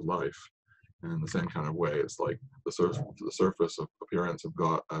surface of life. And in the same kind of way, it's like the surface of appearance of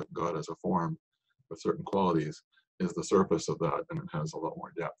God as a form with certain qualities is the surface of that, and it has a lot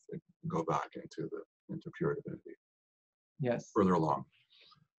more depth. It can go back into pure divinity. Yes. Further along.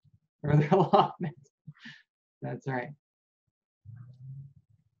 Further along. That's right.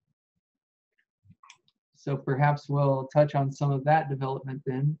 So perhaps we'll touch on some of that development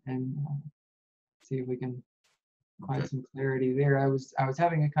then, and see if we can find some clarity there. I was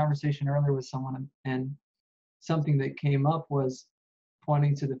having a conversation earlier with someone, and something that came up was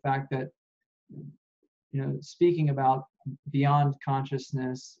pointing to the fact that, speaking about beyond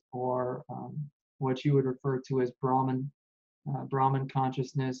consciousness, or what you would refer to as Brahman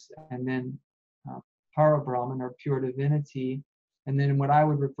consciousness, and then Para Brahman, or pure divinity, and then what I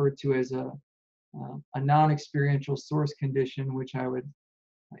would refer to as a non-experiential source condition, which I would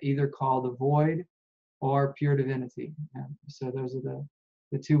either call the void or pure divinity. So those are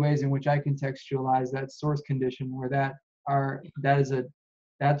the two ways in which I contextualize that source condition, where that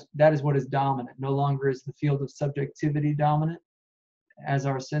is what is dominant. No longer is the field of subjectivity dominant as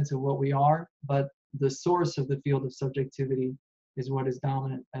our sense of what we are, but the source of the field of subjectivity is what is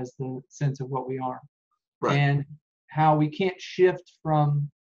dominant as the sense of what we are. Right. And how we can't shift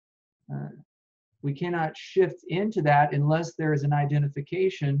we cannot shift into that unless there is an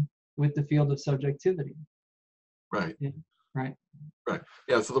identification with the field of subjectivity. Right. Yeah. Right. Right.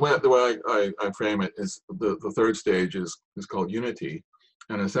 Yeah. So the way I frame it is the third stage is called unity,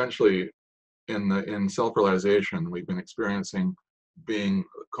 and essentially in self-realization we've been experiencing being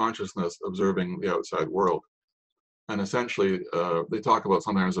consciousness observing the outside world, and essentially they talk about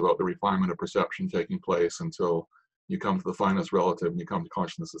sometimes about the refinement of perception taking place until you come to the finest relative and you come to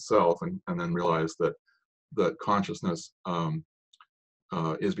consciousness itself, and then realize that consciousness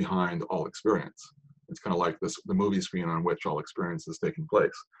is behind all experience. It's kind of like the movie screen on which all experience is taking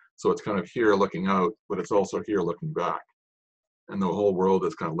place. So it's kind of here looking out, but it's also here looking back. And the whole world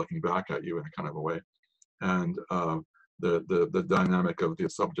is kind of looking back at you in a kind of a way. And the dynamic of the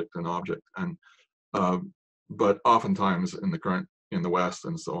subject and object. And but oftentimes in the West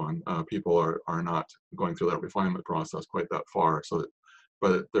and so on, people are not going through that refinement process quite that far.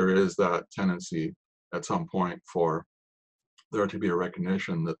 But there is that tendency at some point for there to be a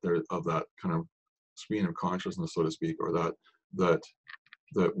recognition that of that kind of screen of consciousness, so to speak, or that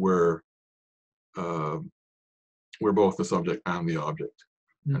we're both the subject and the object.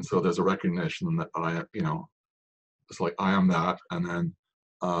 Mm-hmm. And so there's a recognition that it's like I am that, and then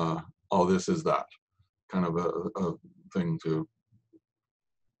all this is that, kind of a thing to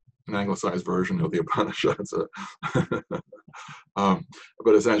an anglicized version of the Upanishads.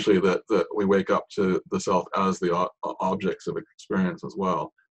 But essentially that we wake up to the self as the objects of experience as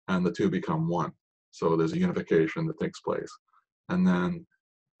well, and the two become one. So there's a unification that takes place, and then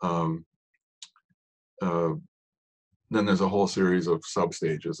there's a whole series of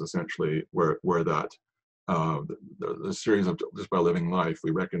sub-stages essentially where that the series of just by living life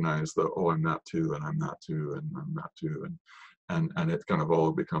we recognize that, oh, I'm that too, and I'm that too, and I'm that too, and it kind of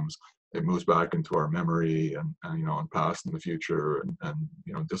all becomes, it moves back into our memory and and past and the future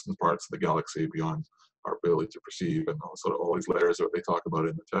and distant parts of the galaxy beyond our ability to perceive, and sort of all these layers that they talk about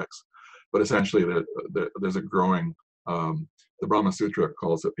in the text. But essentially there's a growing, the Brahma Sutra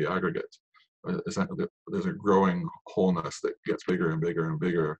calls it the aggregate. There's a growing wholeness that gets bigger and bigger and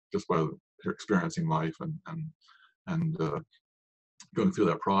bigger just by experiencing life and going through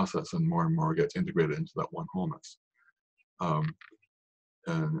that process, and more gets integrated into that one wholeness.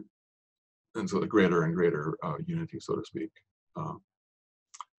 And so the greater and greater unity, so to speak.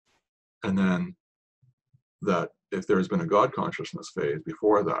 And then that if there's been a God consciousness phase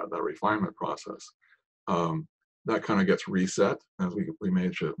before that refinement process, that kind of gets reset as we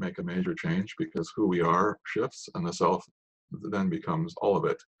make a major change, because who we are shifts and the self then becomes all of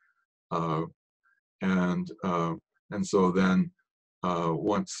it. And so then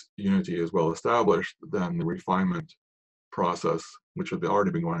once unity is well established, then the refinement process, which had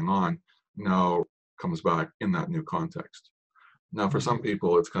already been going on, now comes back in that new context. Now, for some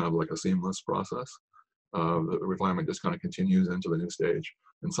people, it's kind of like a seamless process. The refinement just kind of continues into the new stage.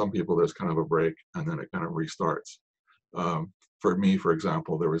 And some people, there's kind of a break, and then it kind of restarts. For me, for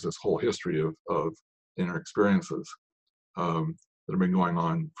example, there was this whole history of inner experiences that have been going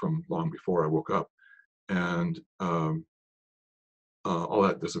on from long before I woke up. And all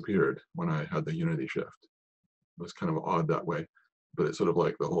that disappeared when I had the unity shift. It was kind of odd that way, but it's sort of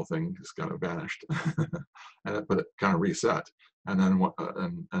like the whole thing just kind of vanished, but it kind of reset. And then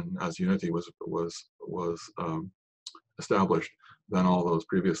and as unity was established, then all those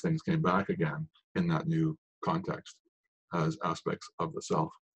previous things came back again in that new context as aspects of the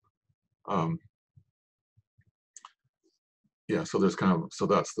self. yeah, so there's kind of, so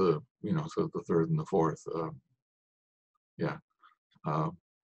that's the, so the third and the fourth, yeah, uh,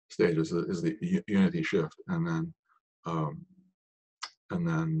 stage is the unity shift, and then um, and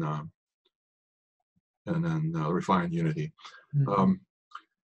then refined unity. Mhm. Um,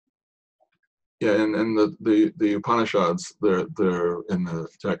 yeah, and the Upanishads, they're in the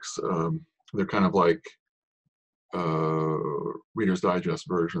text, they're kind of like uh, Reader's Digest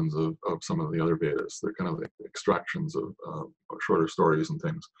versions of some of the other Vedas. They're kind of like extractions of shorter stories and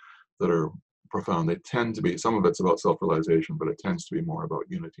things that are profound. They tend to be, some of it's about self-realization, but it tends to be more about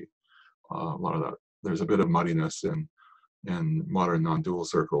unity. A lot of that. There's a bit of muddiness in modern non-dual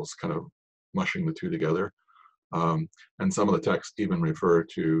circles, kind of mushing the two together. And some of the texts even refer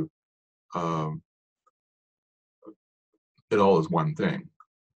to um, it all as one thing.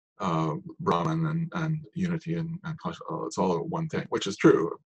 Brahman and unity and it's all one thing, which is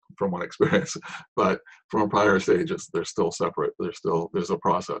true from one experience. But from prior stages, they're still separate. There's a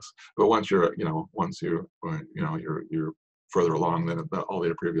process. But once you're further along, then all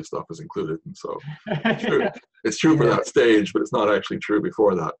the previous stuff is included. And so it's true. It's true for Yeah. that stage, but it's not actually true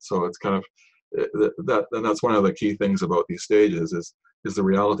before that. So it's kind of that, and that's one of the key things about these stages is the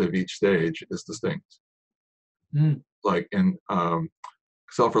reality of each stage is distinct. Mm. Like in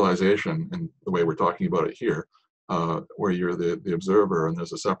self-realization, and the way we're talking about it here, where you're the observer and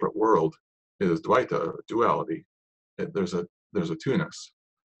there's a separate world, is Dvaita, duality. There's a two-ness,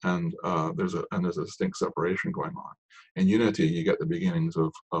 and there's a distinct separation going on. In unity, you get the beginnings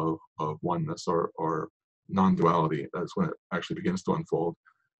of oneness or non-duality. That's when it actually begins to unfold.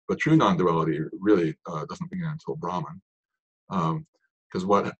 But true non-duality really doesn't begin until Brahman, because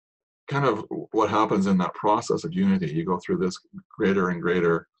what happens in that process of unity, you go through this greater and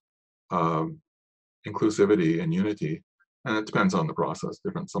greater um, inclusivity and unity, and it depends on the process.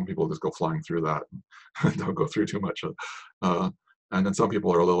 Some people just go flying through that and don't go through too much. And then some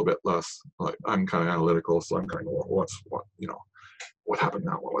people are a little bit less, like I'm kind of analytical, so I'm kind of, well, what happened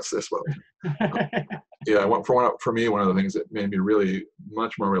now? What's this? Well, yeah, for me, one of the things that made me really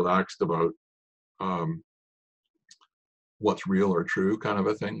much more relaxed about um, what's real or true kind of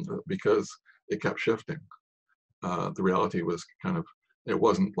a thing, because it kept shifting. The reality was kind of, it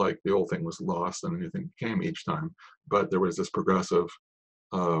wasn't like the old thing was lost and a new thing came each time, but there was this progressive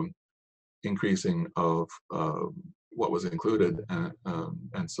increasing of what was included,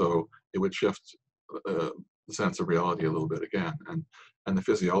 and so it would shift the sense of reality a little bit again, and the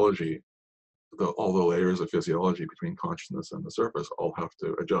physiology, all the layers of physiology between consciousness and the surface all have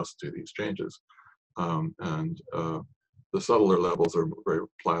to adjust to these changes, and the subtler levels are very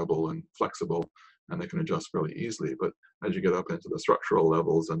pliable and flexible, and they can adjust fairly easily. But as you get up into the structural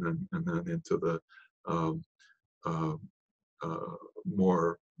levels, and then into the um, uh,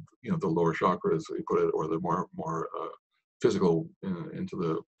 more, the lower chakras, you put it, or the more physical, into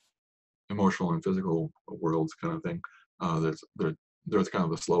the emotional and physical worlds kind of thing, they're kind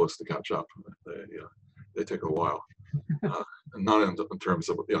of the slowest to catch up. They take a while. And not in terms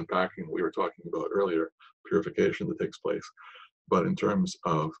of the unpacking we were talking about earlier, purification that takes place, but in terms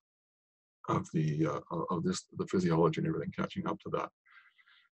of the physiology and everything catching up to that.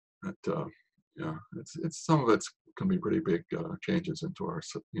 Yeah, it's some of it can be pretty big changes into our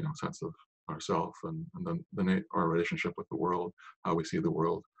sense of ourself, and then our relationship with the world, how we see the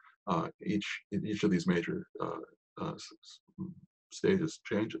world. Each of these major stages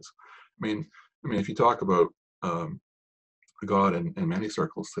changes. If you talk about God in many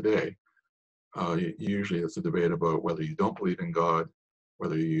circles today, usually it's a debate about whether you don't believe in God,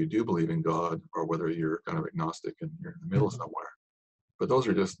 whether you do believe in God, or whether you're kind of agnostic and you're in the middle somewhere. But those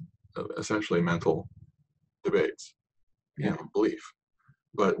are just essentially mental debates, Yeah. belief.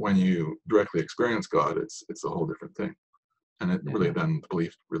 But when you directly experience God, it's a whole different thing, and it really, then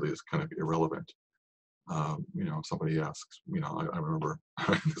belief really is kind of irrelevant. Somebody asks, I remember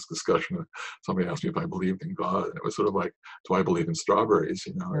this discussion, somebody asked me if I believed in God, and it was sort of like, do I believe in strawberries?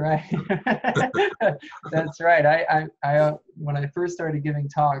 Right. That's right. I when I first started giving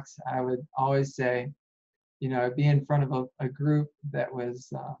talks, I would always say, I'd be in front of a group that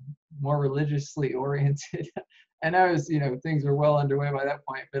was more religiously oriented, and I was, things were well underway by that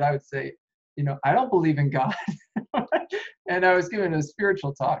point, but I would say, I don't believe in God. And I was giving a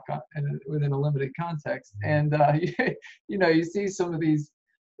spiritual talk within a limited context. And, you see some of these,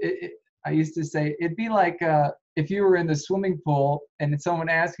 I used to say, it'd be like if you were in the swimming pool and it's someone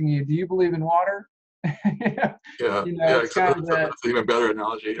asking you, do you believe in water? Yeah, It's kind of that's an even better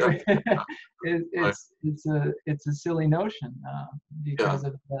analogy. Yeah. it's a silly notion because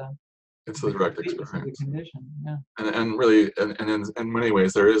of the, It's the the direct completeness of the experience. condition. Yeah. And really, and in many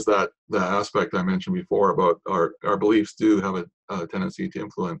ways, there is that aspect I mentioned before about our beliefs do have a tendency to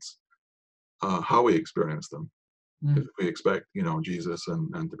influence how we experience them. If Mm. we expect, Jesus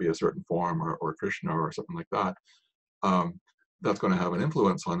and to be a certain form or Krishna or something like that, um, that's going to have an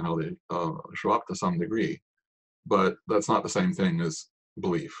influence on how they show up to some degree. But that's not the same thing as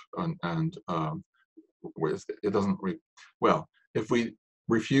belief. And with it doesn't. Well, if we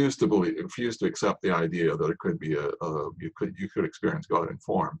refuse to accept the idea that it could be you could experience God in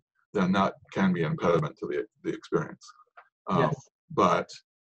form, then that can be an impediment to the experience. Um, Yes. but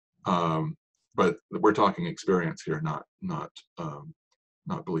um, but we're talking experience here, not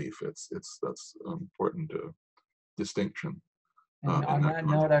belief. That's an important distinction And in on that that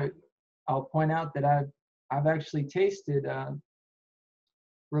note, context. I'll point out that I've actually tasted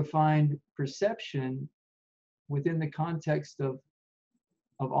refined perception within the context of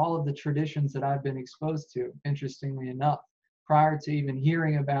all of the traditions that I've been exposed to, interestingly enough, prior to even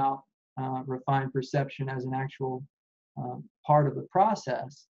hearing about refined perception as an actual part of the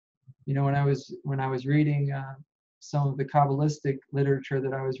process. When I was reading some of the Kabbalistic literature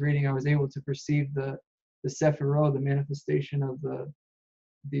that I was reading, I was able to perceive the Sephirot, the manifestation of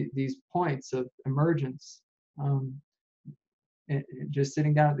these points of emergence. And just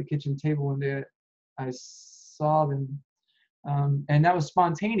sitting down at the kitchen table one day, I saw them, and that was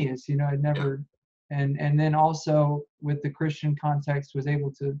spontaneous. I'd Yeah, never, and then also with the Christian context, was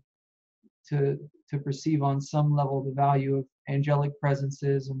able to perceive on some level the value of angelic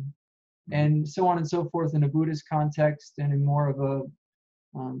presences and so on and so forth in a Buddhist context and in more of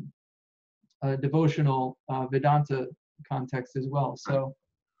a devotional Vedanta context as well. right. So,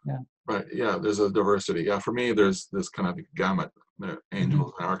 yeah. Right. Yeah, there's a diversity. Yeah, for me, there's this kind of gamut, Hmm.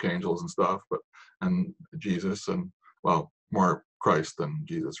 angels and archangels and stuff, and Jesus and, well, more Christ than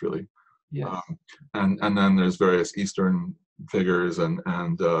Jesus really. Yes. Um, and then there's various Eastern figures and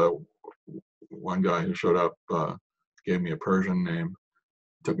one guy who showed up gave me a Persian name.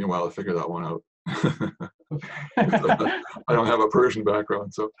 Took me a while to figure that one out. I don't have a Persian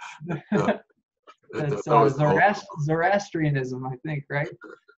background, so uh, That's that was all. Zoroastrianism, I think, right?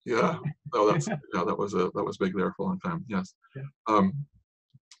 Yeah, no, that was big there for a long time. Yes, Yeah. um,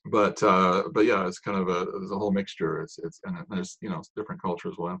 but yeah, it's kind of there's a whole mixture. It's and there's different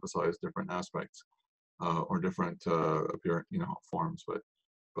cultures will emphasize different aspects or different apparent forms, but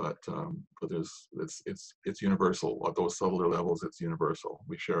there's it's universal at those subtler levels. It's universal.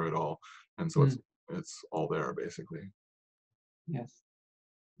 We share it all, and so Mm. it's all there basically. Yes.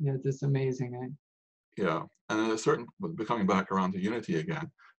 Yeah, it's amazing. Yeah, and at a certain, coming back around to unity again.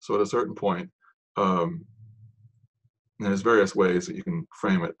 So at a certain point, um, there's various ways that you can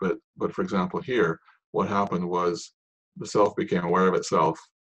frame it, but for example here, what happened was the self became aware of itself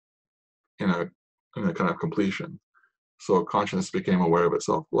in a kind of completion. So consciousness became aware of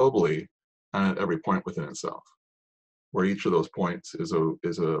itself globally and at every point within itself, where each of those points is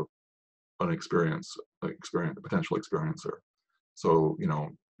an experience, a potential experiencer. So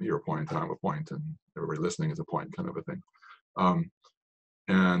you're a point, I'm a point, and everybody listening is a point, kind of a thing. Um,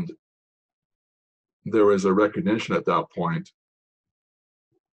 and there was a recognition at that point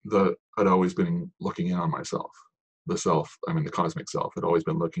that I'd always been looking in on myself. The self, I mean the cosmic self, had always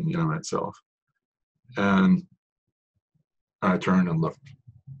been looking in on itself. And I turned and looked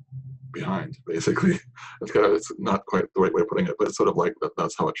behind, basically. It's not quite the right way of putting it, but it's sort of like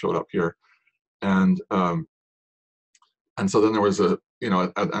that's how it showed up here. And so then there was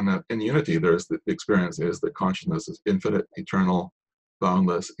and in unity, there's the experience is that consciousness is infinite, eternal,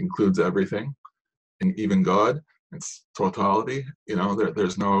 boundless, includes everything, and even God. It's totality.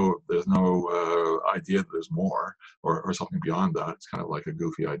 There's no idea that there's more or something beyond that. It's kind of like a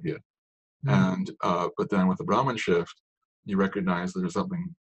goofy idea. Mm. And but then with the Brahman shift, you recognize that there's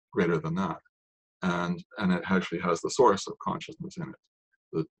something greater than that, and it actually has the source of consciousness in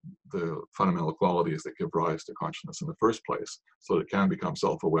it, the fundamental qualities that give rise to consciousness in the first place, so that it can become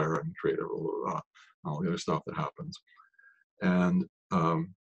self-aware and creative, all the other stuff that happens. And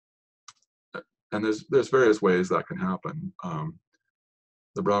and there's various ways that can happen.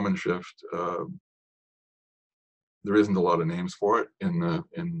 The Brahman shift, there isn't a lot of names for it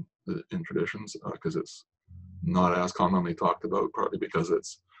in traditions because it's not as commonly talked about, partly because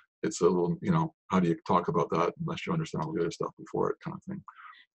it's a little, how do you talk about that unless you understand all the other stuff before it, kind of thing.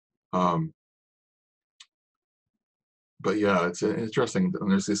 But yeah, it's interesting,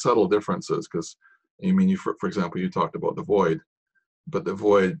 and there's these subtle differences because, for example, you talked about the void, but the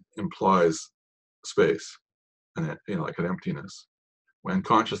void implies space and like an emptiness. When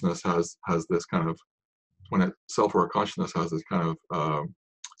consciousness has this kind of, when self-aware consciousness has this kind of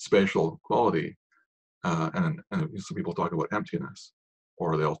spatial quality, and some people talk about emptiness,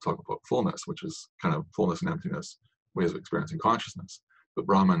 or they'll talk about fullness, which is kind of fullness and emptiness ways of experiencing consciousness. But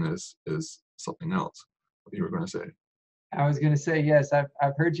Brahman is something else. What you were going to say? I was going to say, yes,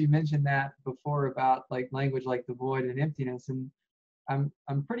 I've heard you mention that before about like language like the void and emptiness, and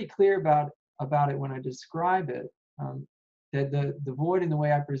I'm pretty clear about it when I describe it. That the void, in the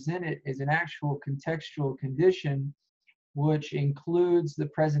way I present it, is an actual contextual condition which includes the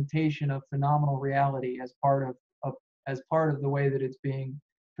presentation of phenomenal reality as part of the way that it's being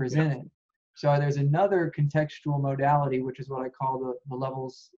presented. Yeah. So there's another contextual modality, which is what I call the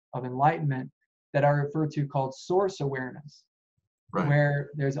levels of enlightenment, that I refer to called source awareness, right, where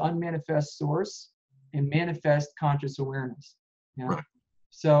there's unmanifest source and manifest conscious awareness. You know? Right.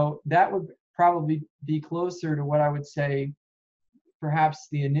 So that would probably be closer to what I would say perhaps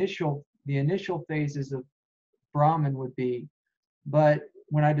the initial phases of Brahman would be. But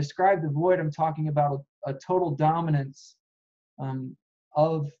when I describe the void, I'm talking about a total dominance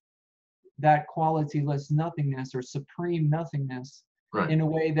of that qualityless nothingness or supreme nothingness, right, in a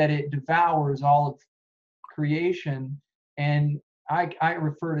way that it devours all of creation. And I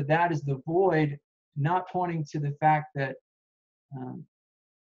refer to that as the void, not pointing to the fact that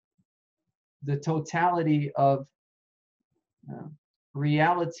the totality of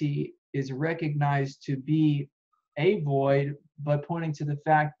reality is recognized to be a void, but pointing to the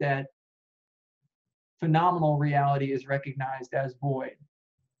fact that phenomenal reality is recognized as void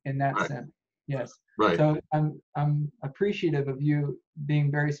in that right. sense. Yes. Right. So I'm appreciative of you being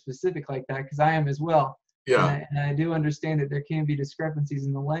very specific like that, because I am as well. Yeah. And I do understand that there can be discrepancies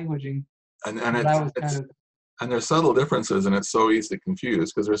in the languaging. And there's subtle differences, and it's so easy to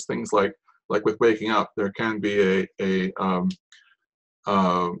confuse, because there's things like with waking up, there can be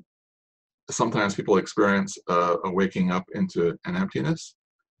sometimes people experience a waking up into an emptiness,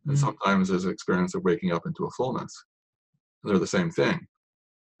 and sometimes there's an experience of waking up into a fullness. They're the same thing,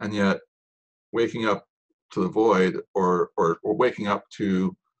 and yet waking up to the void or waking up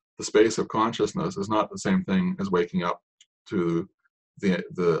to the space of consciousness is not the same thing as waking up to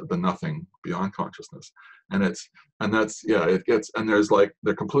the nothing beyond consciousness. And they're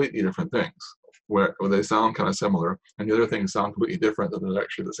completely different things, where they sound kind of similar, and the other things sound completely different, and they're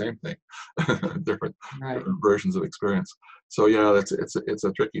actually the same thing. different versions of experience. So yeah, it's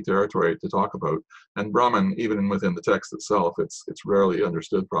a tricky territory to talk about. And Brahman, even within the text itself, it's rarely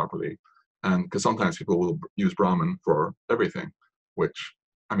understood properly. And because sometimes people will use Brahman for everything, which,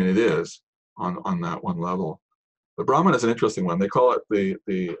 I mean, it is on that one level. But Brahman is an interesting one. They call it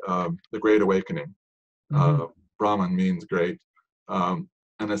the Great Awakening. Brahman means great, and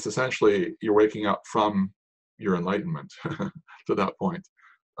it's essentially you're waking up from your enlightenment to that point,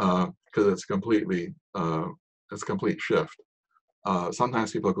 because it's a complete shift.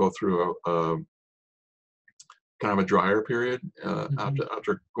 Sometimes people go through a kind of a drier period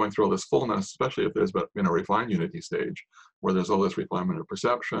after going through all this fullness, especially if there's been a refined unity stage where there's all this refinement of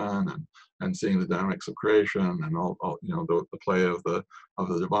perception and seeing the dynamics of creation and all the play of the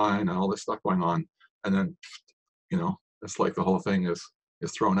divine and all this stuff going on, and then it's like the whole thing is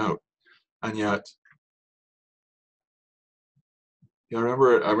thrown out. And yet I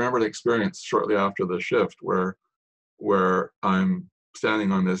remember an experience shortly after the shift where I'm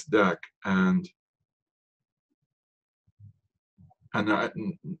standing on this deck, and I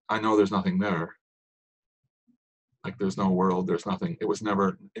know there's nothing there. Like, there's no world, there's nothing. It was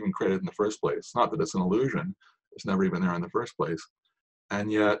never even created in the first place. Not that it's an illusion. It's never even there in the first place. And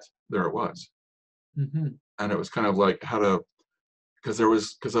yet, there it was. And it was kind of like because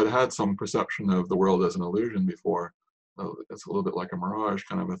I'd had some perception of the world as an illusion before. It's a little bit like a mirage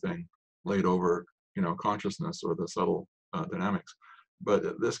kind of a thing laid over, consciousness or the subtle dynamics. But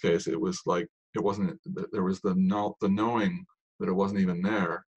in this case, it was like, it wasn't, there was the knowing that it wasn't even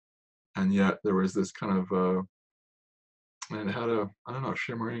there, and yet there was this kind of and it had I don't know,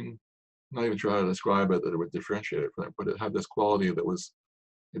 shimmering, I'm not even sure how to describe it, that it would differentiate it from it, but it had this quality that was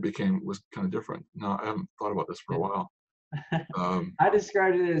kind of different. Now, I haven't thought about this for a while. I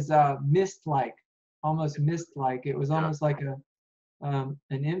described it as mist-like, almost mist-like. It was almost like an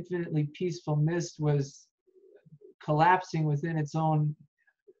infinitely peaceful mist was collapsing within its own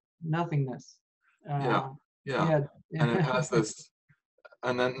nothingness. And it has this,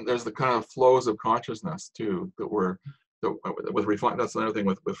 and then there's the kind of flows of consciousness too with refined. That's another thing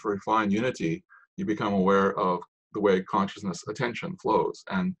with refined unity. You become aware of the way consciousness attention flows,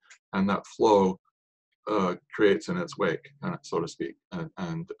 and that flow creates in its wake, so to speak,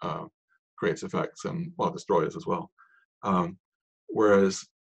 and creates effects and destroys as well. Whereas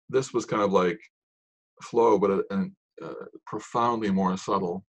this was kind of like flow, but profoundly more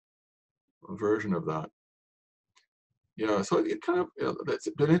subtle version of that. Yeah, so it kind of, it's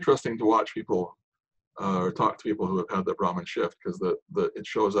been interesting to watch people or talk to people who have had the Brahman shift, because it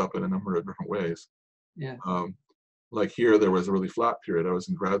shows up in a number of different ways. Yeah. Um, like here, there was a really flat period. I was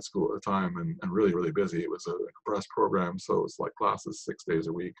in grad school at the time and really, really busy. It was a compressed program, so it was like classes 6 days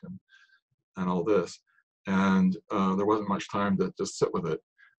a week and all this. And there wasn't much time to just sit with it.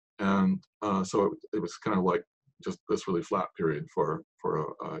 And so it was kind of like just this really flat period for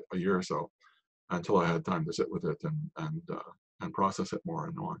a year or so, until I had time to sit with it and process it more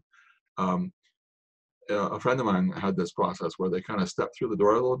and on. A friend of mine had this process where they kind of stepped through the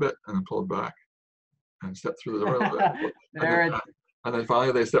door a little bit and then pulled back, and stepped through the door a little bit, and then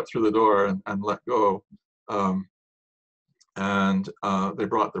finally they stepped through the door and let go, and they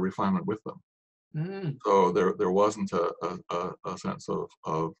brought the refinement with them. Mm. So there wasn't a sense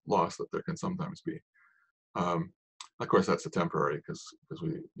of loss that there can sometimes be. Of course, that's a temporary, because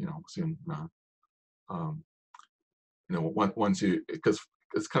we seem once you, because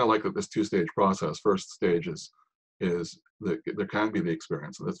it's kind of like this two-stage process. First stage is there can be the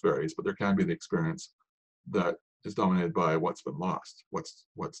experience, and this varies, but there can be the experience that is dominated by what's been lost, what's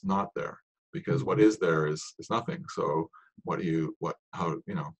not there, because what is there is nothing. So how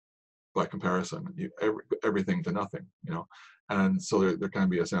by comparison, everything to nothing, and so there can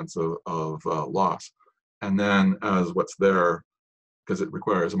be a sense of loss. And then as what's there, because it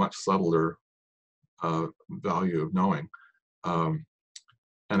requires a much subtler value of knowing,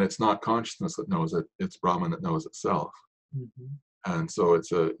 and it's not consciousness that knows it, it's Brahman that knows itself. And so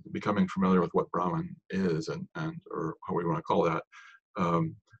it's becoming familiar with what Brahman is, and or how we want to call that,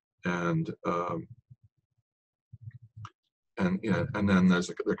 and then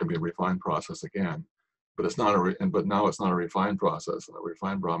there can be a refined process again, but it's not but now it's not a refined process, a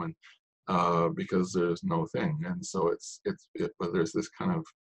refined Brahman, because there's no thing, and so but there's this kind of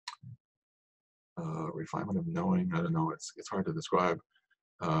refinement of knowing. I don't know. It's hard to describe,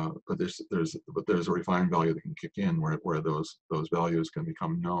 but there's a refined value that can kick in where those values can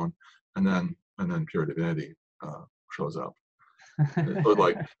become known, and then pure divinity shows up.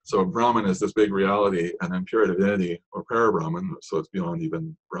 So Brahman is this big reality, and then pure divinity, or para-Brahman, so it's beyond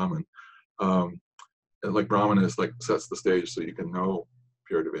even Brahman. Like Brahman is like sets the stage so you can know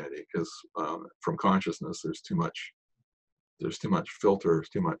pure divinity, because from consciousness there's too much filter,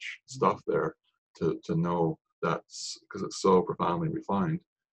 too much stuff there to know that, because it's so profoundly refined,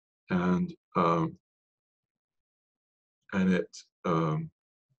 and it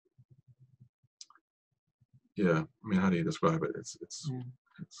yeah, I mean, how do you describe it? It's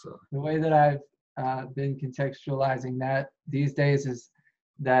the way that I've been contextualizing that these days is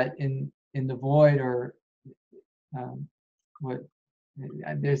that in the void, or what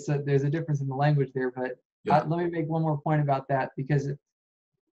there's a difference in the language there, but let me make one more point about that, because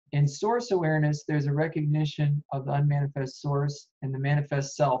in source awareness there's a recognition of the unmanifest source and the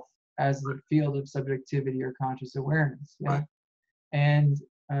manifest self as the field of subjectivity or conscious awareness. Right. And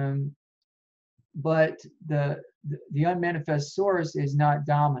but the unmanifest source is not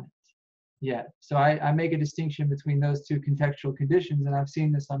dominant yet. So I make a distinction between those two contextual conditions, and I've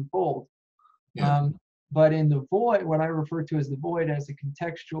seen this unfold. But in the void, what I refer to as the void as a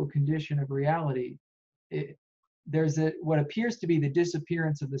contextual condition of reality, there's what appears to be the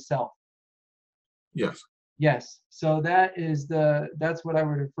disappearance of the self. Yes. So that's what I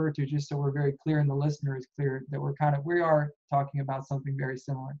would refer to, just so we're very clear and the listener is clear that we are talking about something very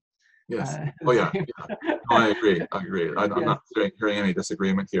similar. Yes. No, I agree. I'm not hearing any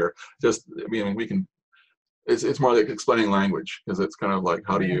disagreement here. Just, I mean, we can. It's more like explaining language, because it's kind of like,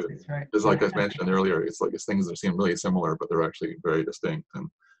 how do you? It's like I mentioned earlier. It's like it's things that seem really similar, but they're actually very distinct,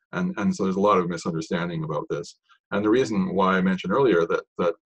 and so there's a lot of misunderstanding about this. And the reason why I mentioned earlier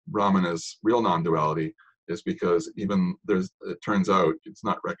that Brahman is real non-duality is because it turns out it's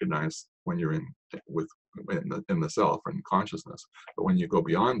not recognized when you're in the self and consciousness, but when you go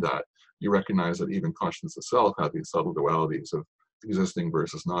beyond that, you recognize that even consciousness itself had these subtle dualities of existing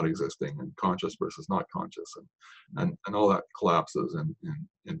versus not existing, and conscious versus not conscious, and all that collapses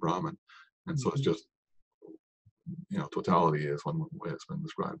in Brahman, and so it's just totality is one way it's been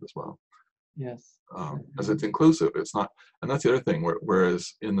described as well. Yes. As it's inclusive, it's not, and that's the other thing.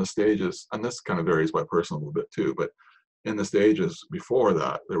 Whereas in the stages, and this kind of varies by person a little bit too, but in the stages before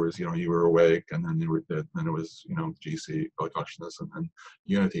that, there was you were awake, and then then it was GC, consciousness, and then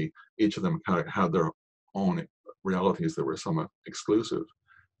unity. Each of them kind of had their own realities that were somewhat exclusive.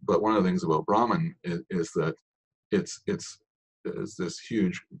 But one of the things about Brahman is that it's this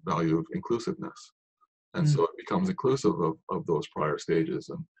huge value of inclusiveness, and so it becomes inclusive of those prior stages.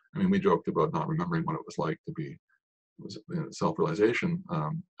 And I mean, we joked about not remembering what it was like to be self-realization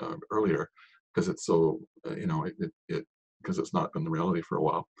earlier, because it's so because it's not been the reality for a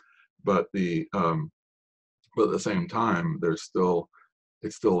while. But but at the same time, it's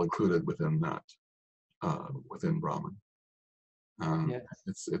still included within that, within Brahman. Yes.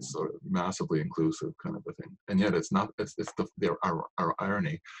 It's sort of massively inclusive kind of a thing, and yet it's not. It's our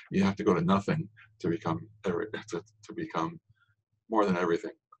irony. You have to go to nothing to become to become more than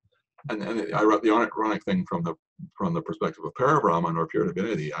everything. And I wrote the ironic thing from the perspective of para-Brahman or pure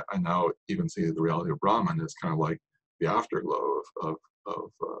divinity. I now even see the reality of Brahman as kind of like the afterglow of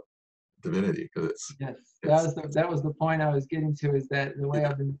divinity, because Yes, it's that was the point I was getting to, is that the way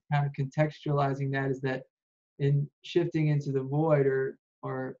I've been kind of contextualizing that is that in shifting into the void,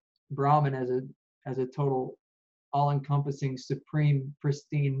 or Brahman as a total all-encompassing supreme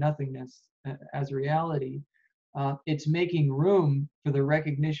pristine nothingness as reality, it's making room for the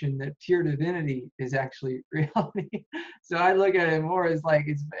recognition that pure divinity is actually reality. So I look at it more as like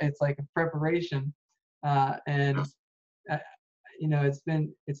it's like a preparation, and yes. uh,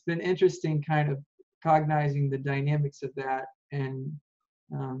 it's been interesting kind of cognizing the dynamics of that, and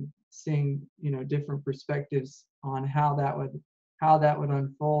seeing different perspectives on how that would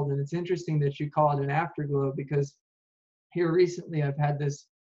unfold. And it's interesting that you call it an afterglow, because here recently I've had this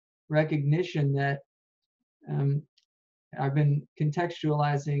recognition that um, I've been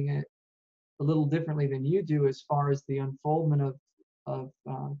contextualizing it a little differently than you do, as far as the unfoldment of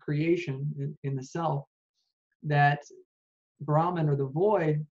creation in the self. That Brahman, or the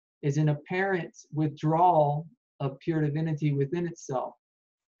void, is an apparent withdrawal of pure divinity within itself,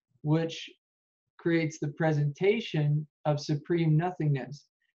 which creates the presentation of supreme nothingness.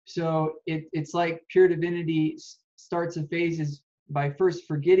 So it's like pure divinity starts a phase by first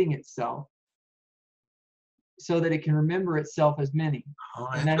forgetting itself, so that it can remember itself as many. Oh,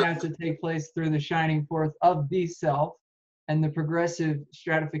 And that has to take place through the shining forth of the self and the progressive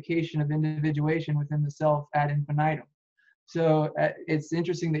stratification of individuation within the self ad infinitum. So it's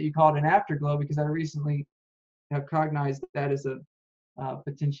interesting that you call it an afterglow, because I recently have cognized that as a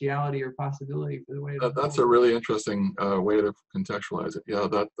potentiality or possibility for the way to that's unfold. a really interesting way to contextualize it. Yeah,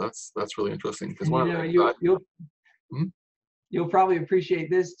 that's really interesting, because And one of the things that hmm? you'll probably appreciate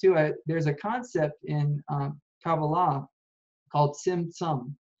this too. There's a concept in Kabbalah called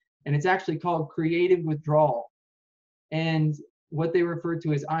Tzimtzum, and it's actually called creative withdrawal. And what they refer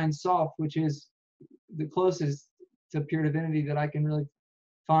to as Ein Sof, which is the closest to pure divinity that I can really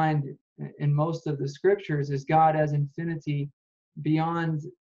find in most of the scriptures, is God as infinity beyond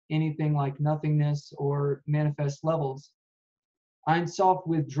anything like nothingness or manifest levels. Ein Sof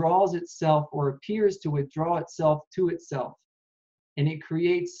withdraws itself, or appears to withdraw itself to itself, and it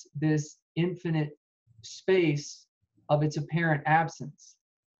creates this infinite space of its apparent absence.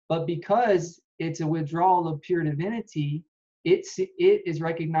 But because it's a withdrawal of pure divinity, it is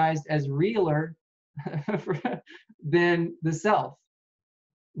recognized as realer than the self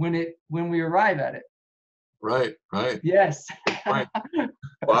when we arrive at it. right, Yes. right.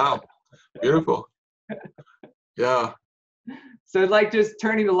 Wow, beautiful. Yeah, So like just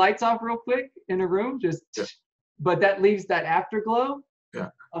turning the lights off real quick in a room, yeah, but that leaves that afterglow yeah.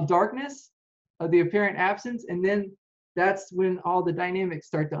 of darkness, of the apparent absence, and then that's when all the dynamics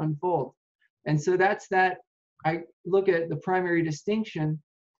start to unfold. And so that's that. I look at the primary distinction.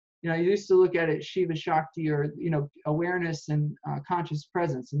 I used to look at it Shiva Shakti, or awareness and conscious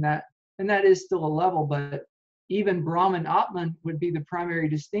presence, and that is still a level. But even Brahman Atman would be the primary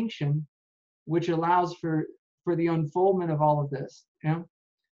distinction, which allows for the unfoldment of all of this.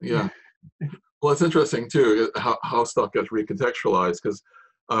 Yeah. Well, it's interesting too how stuff gets recontextualized, because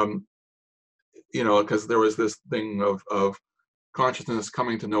because there was this thing of consciousness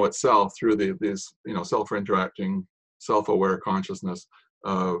coming to know itself through these self-interacting, self-aware consciousness,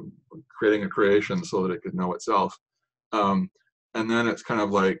 creating a creation so that it could know itself, and then it's kind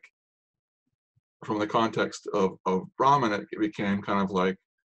of like, from the context of Brahman, it became kind of like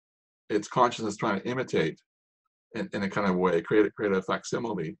it's consciousness trying to imitate in a kind of way, create a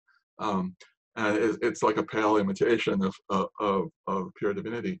facsimile, and it's like a pale imitation of pure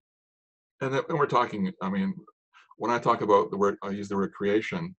divinity. And we're talking, I mean, when I talk about the word, I use the word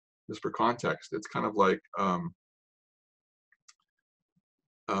creation just for context. It's kind of like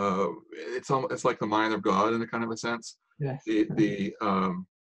it's like the mind of God in a kind of a sense. Yes. The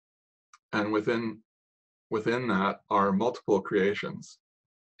and within that are multiple creations,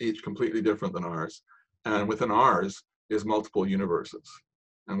 each completely different than ours. And within ours is multiple universes.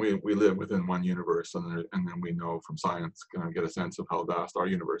 And we live within one universe, and then we know from science, kind of get a sense of how vast our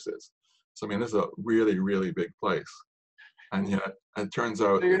universe is. So I mean, this is a really, really big place. And yet it turns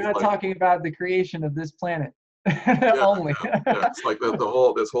out So you're it's not like, talking about the creation of this planet. Yeah, Only. yeah. It's like the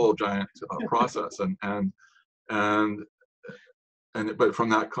whole this whole giant process, and but from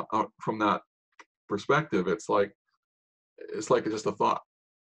that perspective, it's like just a thought,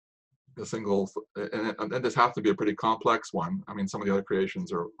 a single, and this has to be a pretty complex one. I mean, some of the other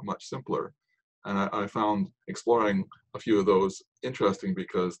creations are much simpler, and I found exploring a few of those interesting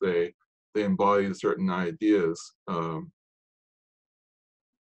because they embody certain ideas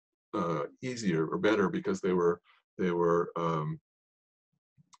easier or better because they were because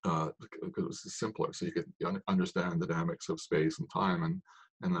it was simpler, so you could understand the dynamics of space and time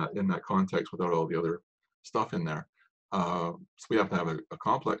and that in that context without all the other stuff in there. So we have to have a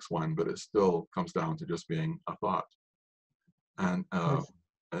complex one, but it still comes down to just being a thought. And Yes.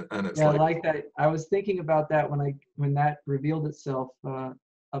 and it's Yeah, I like, like that. I was thinking about that when that revealed itself,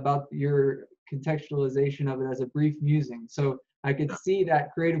 about your contextualization of it as a brief musing. So I could yeah, see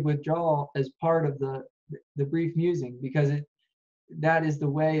that creative withdrawal as part of the brief musing, because that is the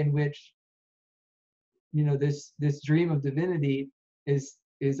way in which, this dream of divinity is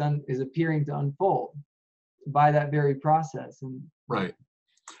appearing to unfold by that very process. And right.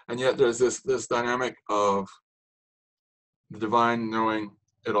 And yet there's this dynamic of the divine knowing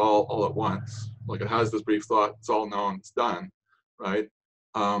it all at once. Like it has this brief thought, it's all known, it's done, right?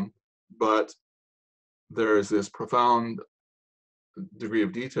 Um, but there's this profound degree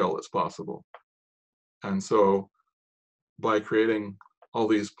of detail that's possible. And so by creating all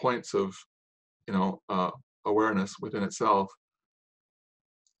these points of, awareness within itself,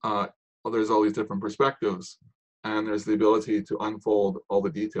 well, there's all these different perspectives, and there's the ability to unfold all the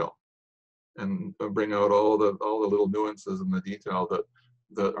detail and bring out all the little nuances and the detail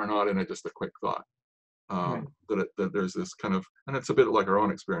that are not in it just a quick thought. right, That there's this kind of, and it's a bit like our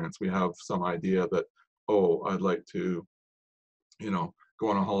own experience. We have some idea that, oh, I'd like to, go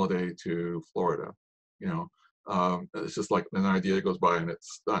on a holiday to Florida. It's just like an idea goes by and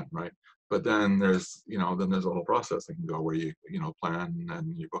it's done, right? But then there's a whole process that can go where you plan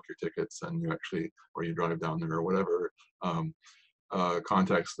and you book your tickets and you actually, or you drive down there or whatever.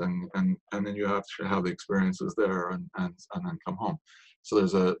 Context, and then you have to have the experiences there and then come home. So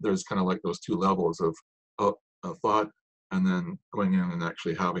there's kind of like those two levels of a thought and then going in and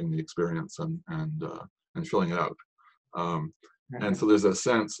actually having the experience and filling it out. And right. so there's a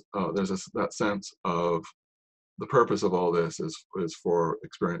sense, that sense of the purpose of all this is for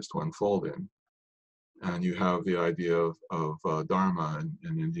experience to unfold in. And you have the idea of dharma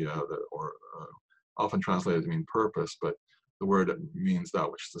in India, or often translated to mean purpose, but the word means that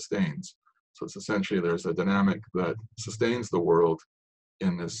which sustains. So it's essentially there's a dynamic that sustains the world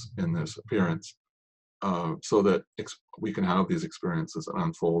in this appearance, so that we can have these experiences and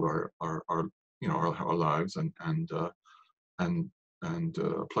unfold our lives and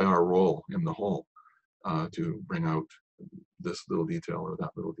play our role in the whole, to bring out this little detail or that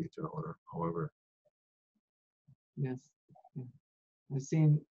little detail or however. Yes. Yeah. I've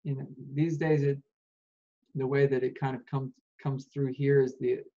seen, these days, the way that it kind of comes through here is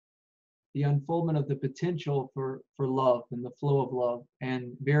the unfoldment of the potential for love and the flow of love,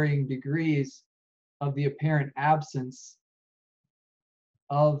 and varying degrees of the apparent absence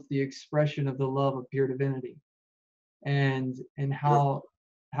of the expression of the love of pure divinity, and how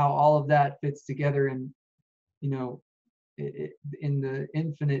all of that fits together in, in the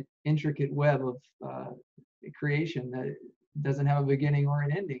infinite intricate web of creation that doesn't have a beginning or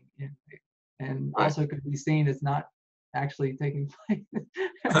an ending, and Right. also could be seen as not actually taking place.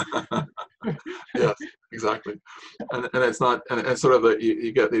 Yes, exactly. And it's not, and it's sort of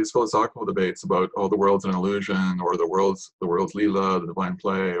you get these philosophical debates about, oh, the world's an illusion, or the world's lila, the divine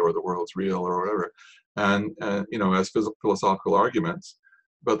play, or the world's real, or whatever, and as philosophical arguments,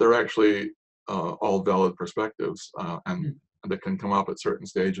 but they're actually all valid perspectives, and that can come up at certain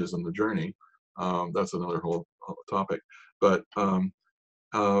stages in the journey. That's another whole topic, but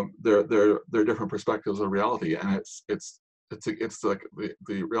they're different perspectives of reality, and it's like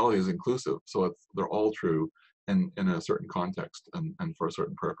the reality is inclusive, so they're all true in a certain context and for a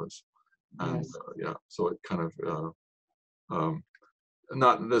certain purpose, and Yes. yeah, so it kind of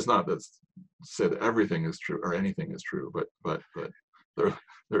not that say that everything is true or anything is true, but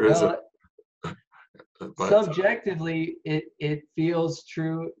there is a Well, but subjectively, it feels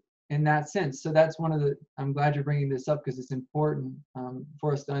true in that sense. So that's one of the. I'm glad you're bringing this up, because it's important,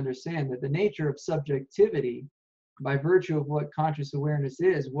 for us to understand that the nature of subjectivity, by virtue of what conscious awareness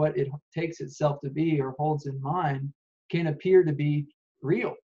is, what it takes itself to be or holds in mind, can appear to be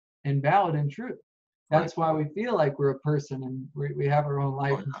real and valid and true. right, That's why we feel like we're a person, and we have our own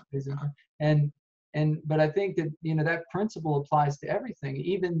life oh and space, yeah, and But I think that, that principle applies to everything,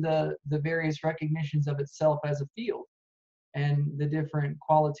 even the various recognitions of itself as a field and the different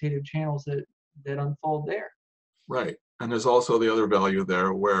qualitative channels that unfold there. Right. And there's also the other value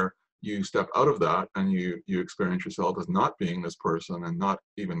there where you step out of that and you experience yourself as not being this person and not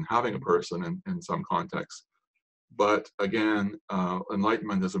even having a person in some contexts. But again,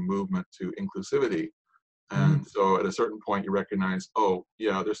 enlightenment is a movement to inclusivity. And so at a certain point you recognize, oh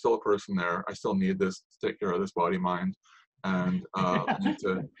yeah, there's still a person there. I still need this to take care of this body mind. And I need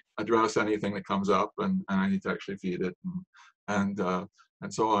to address anything that comes up, and I need to actually feed it and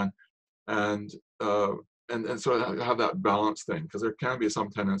so on. And sort of have that balance thing, because there can be some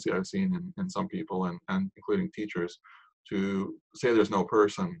tendency I've seen in some people, and including teachers, to say there's no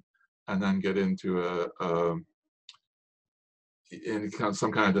person and then get into in kind of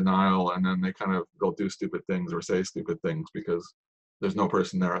some kind of denial, and then they'll do stupid things or say stupid things because there's no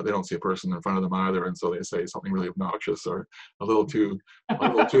person there. They don't see a person in front of them either, and so they say something really obnoxious or a little too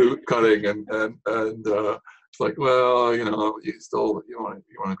cutting, and it's like, well, you still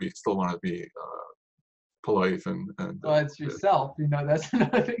want to be polite and well, it's yourself, that's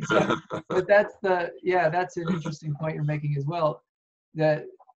another thing. So, but that's an interesting point you're making as well, that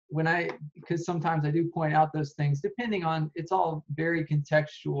because sometimes I do point out those things, depending on, it's all very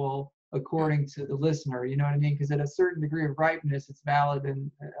contextual according to the listener, you know what I mean? Because at a certain degree of ripeness, it's valid,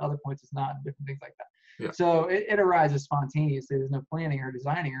 and at other points it's not, different things like that. Yeah. So it arises spontaneously. There's no planning or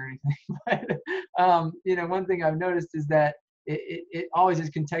designing or anything. But, one thing I've noticed is that it always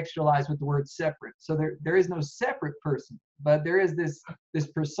is contextualized with the word separate. So there is no separate person, but there is this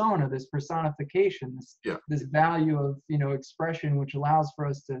persona, this personification, this value of expression, which allows for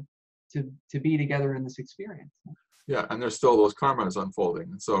us to be together in this experience. Yeah, and there's still those karmas unfolding.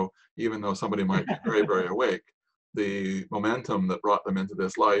 And so even though somebody might be very, very awake, the momentum that brought them into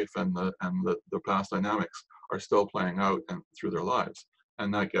this life and the past dynamics are still playing out and through their lives,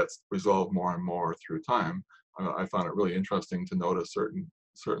 and that gets resolved more and more through time. I found it really interesting to notice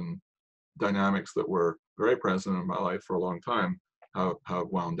certain dynamics that were very present in my life for a long time have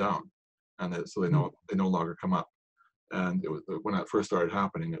wound down, and so they no longer come up. And it was, when that first started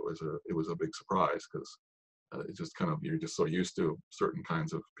happening, it was a big surprise, because it's just you're just so used to certain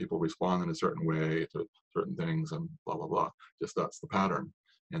kinds of people respond in a certain way to certain things, and blah blah blah. Just that's the pattern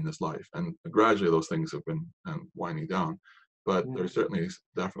in this life, and gradually those things have been winding down. But there's definitely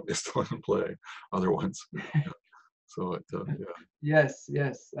still in play other ones. So Yes,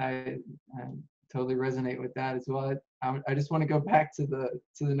 I totally resonate with that as well. I just want to go back to the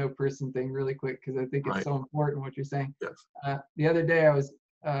no person thing really quick, because I think it's so important what you're saying. Yes. The other day I was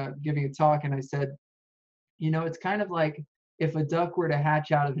giving a talk, and I said, it's kind of like if a duck were to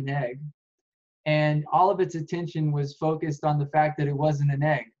hatch out of an egg, and all of its attention was focused on the fact that it wasn't an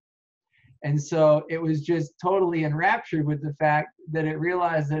egg. And so it was just totally enraptured with the fact that it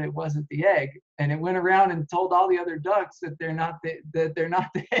realized that it wasn't the egg, and it went around and told all the other ducks that they're not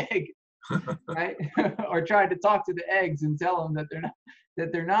the egg, right? Or tried to talk to the eggs and tell them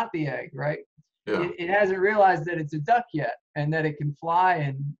that they're not the egg, right? Yeah. It hasn't realized that it's a duck yet, and that it can fly,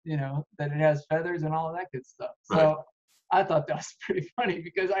 and that it has feathers and all of that good stuff. Right. So I thought that was pretty funny,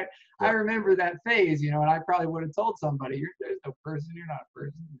 because I remember that phase, and I probably would have told somebody, there's no person, you're not a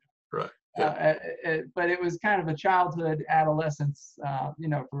person. Right. Yeah. But it was kind of a childhood, adolescence,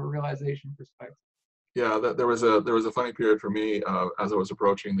 from a realization perspective. Yeah, there was a funny period for me as I was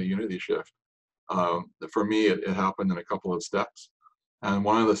approaching the unity shift. For me, it happened in a couple of steps, and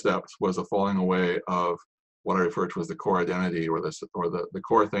one of the steps was a falling away of what I refer to as the core identity, or the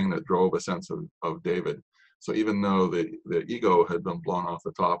core thing that drove a sense of David. So even though the ego had been blown off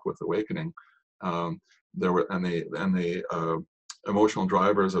the top with awakening, there were the emotional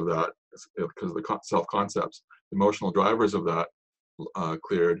drivers of that, because of the self-concepts, the emotional drivers of that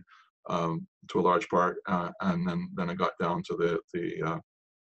cleared to a large part, and then it got down to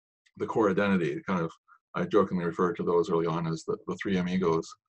the core identity. I jokingly referred to those early on as the three egos.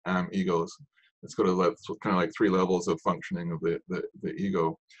 It's kind of like three levels of functioning of the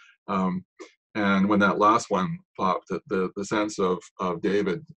ego. And when that last one popped, the sense of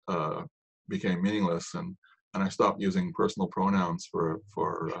David became meaningless, and I stopped using personal pronouns for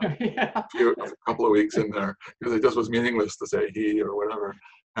a couple of weeks in there, because it just was meaningless to say he or whatever.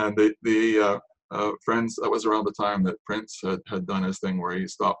 And the friends, that was around the time that Prince had done his thing where he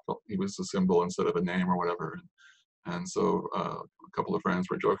was a symbol instead of a name or whatever. And so a couple of friends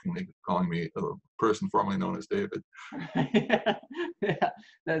were jokingly calling me a person formerly known as David. Yeah,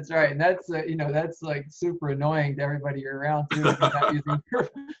 that's right. And that's that's like super annoying to everybody you're around too, if you're not using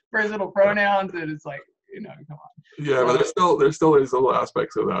personal pronouns, and it's like, come on. Yeah, but there's still these little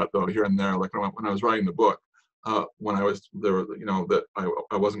aspects of that though here and there. Like when I was writing the book, when I was there, were, that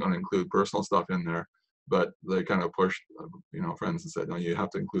I wasn't going to include personal stuff in there, but they kind of pushed, friends and said, no, you have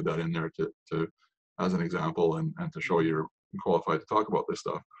to include that in there to as an example and to show you're qualified to talk about this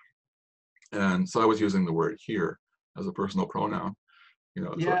stuff. And so I was using the word here as a personal pronoun.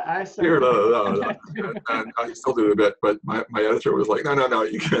 So Yeah, I here, started that too. and I still do it a bit, but my editor was like, no,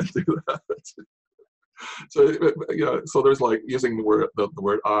 you can't do that. So so there's like using the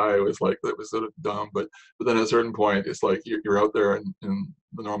word I was like, that was sort of dumb, but then at a certain point it's like you're out there in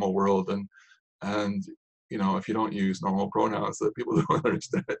the normal world, and if you don't use normal pronouns, that people don't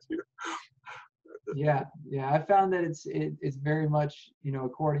understand you. Yeah, I found that it's very much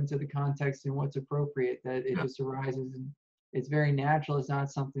according to the context and what's appropriate, that it Yeah. just arises, and it's very natural. It's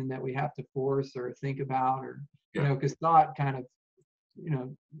not something that we have to force or think about, or because thought kind of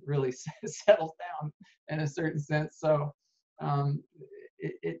really settles down in a certain sense. So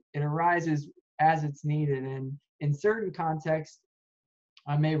it arises as it's needed, and in certain contexts,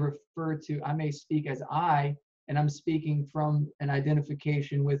 I may speak as I, and I'm speaking from an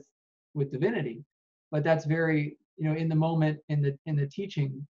identification with divinity, but that's very in the moment, in the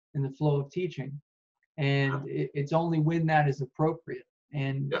teaching, in the flow of teaching, and it's only when that is appropriate,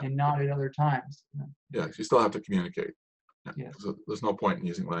 and not at other times. Yeah, you still have to communicate. Yes. So there's no point in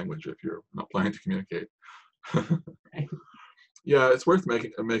using language if you're not planning to communicate. Yeah, it's worth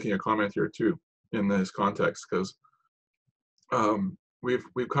making a comment here too in this context, because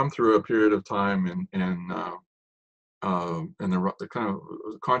we've come through a period of time in the kind of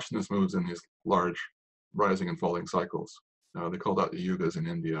consciousness moves in these large rising and falling cycles. They call that the yugas in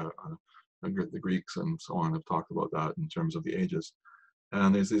India. The Greeks and so on have talked about that in terms of the ages.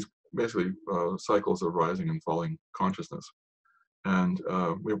 And there's these basically cycles of rising and falling consciousness. And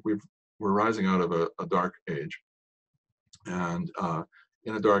we're rising out of a dark age. And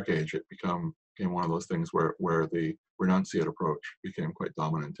in a dark age, it became one of those things where the renunciate approach became quite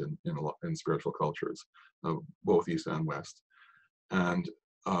dominant in spiritual cultures, both East and West. And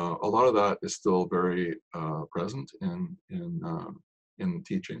a lot of that is still very present in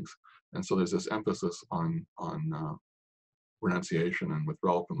teachings. And so there's this emphasis on renunciation and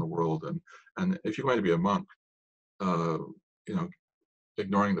withdrawal from the world. And if you're going to be a monk,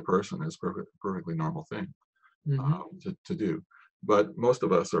 ignoring the person is perfectly normal thing to do. But most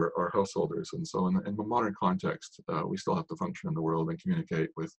of us are householders, and so in the modern context, we still have to function in the world and communicate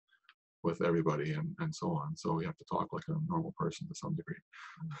with everybody and so on. So we have to talk like a normal person to some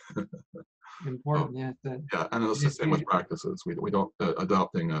degree. Important, yeah, and it's the same with practices. We don't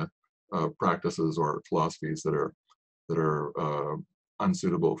adopting practices or philosophies that are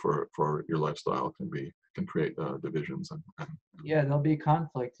unsuitable for your lifestyle can create divisions and yeah, there'll be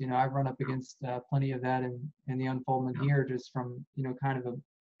conflict. I've run up against plenty of that in the unfoldment here, just from kind of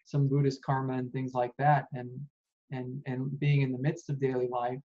some Buddhist karma and things like that, and being in the midst of daily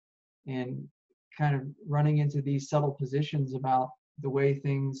life, and kind of running into these subtle positions about the way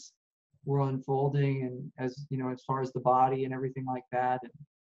things were unfolding, and as far as the body and everything like that,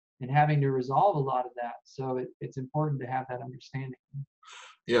 and having to resolve a lot of that. So it's important to have that understanding.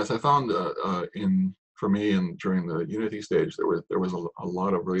 Yes, I found for me and during the unity stage, there was a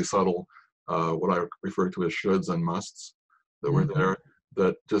lot of really subtle, what I refer to as shoulds and musts that were there,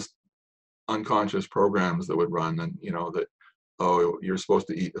 that just unconscious programs that would run, and that, oh, you're supposed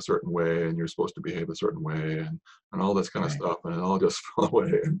to eat a certain way and you're supposed to behave a certain way, and all this kind of stuff, and it all just fell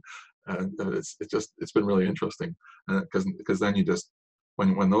away, and it's been really interesting, because then you just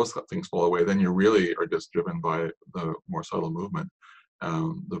when those things fall away, then you really are just driven by the more subtle movement,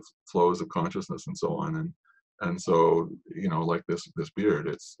 the flows of consciousness and so on, and so like this beard,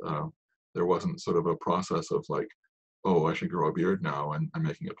 it's there wasn't sort of a process of like, oh, I should grow a beard now, and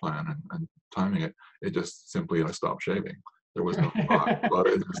making a plan and timing it. It just simply, I stopped shaving. There was no thought about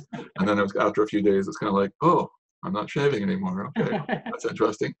it. And then it was after a few days, it's kind of like, oh, I'm not shaving anymore. Okay, that's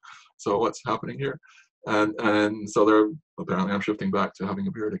interesting. So what's happening here? And so apparently I'm shifting back to having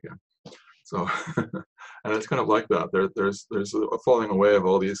a beard again. So, and it's kind of like that. There's a falling away of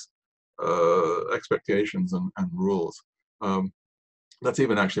all these expectations and rules. That's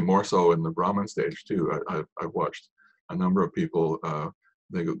even actually more so in the Brahmin stage too. I've watched a number of people.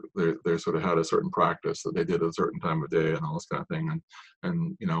 They sort of had a certain practice that they did at a certain time of day and all this kind of thing,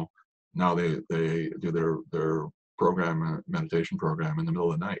 and now they do their meditation program in the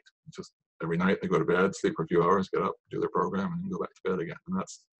middle of the night. Just every night they go to bed, sleep for a few hours, get up, do their program, and then go back to bed again. And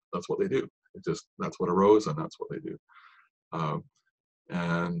that's what they do. That's what arose, and that's what they do.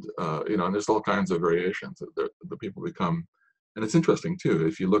 And there's all kinds of variations that the people become. And it's interesting too,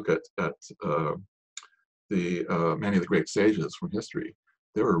 if you look at many of the great sages from history,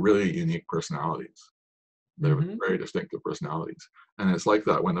 they were really unique personalities. They were Hmm. very distinctive personalities, and it's like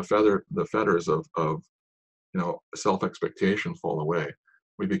that when the fetters of self-expectation fall away,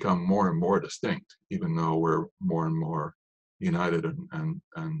 we become more and more distinct, even though we're more and more united and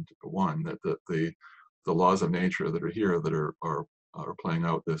one. That the laws of nature that are here that are playing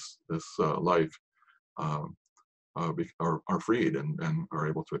out this life um, are freed and are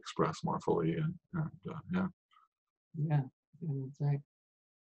able to express more fully and yeah. Yeah, and that's right.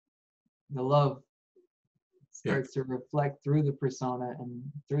 The love Yeah. starts to reflect through the persona and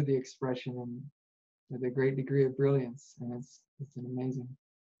through the expression and with a great degree of brilliance, and it's an amazing,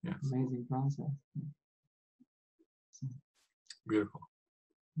 Yes. amazing process. So, Beautiful.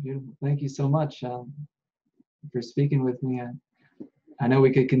 beautiful. Thank you so much for speaking with me. I know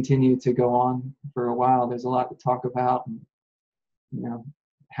we could continue to go on for a while. There's a lot to talk about, and you know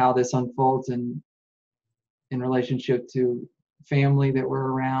how this unfolds in relationship to family that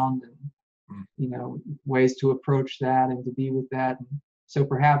we're around, and Mm. ways to approach that and to be with that. And so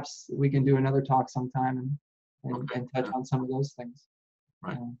perhaps we can do another talk sometime Okay. and touch Yeah. on some of those things.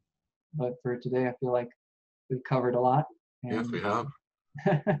 Right. But for today, I feel like we've covered a lot. Yes, And we have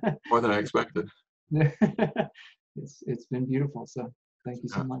more than I expected. it's been beautiful. So thank you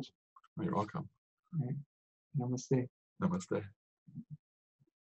so Yeah. much. You're welcome. All right. Namaste. Namaste.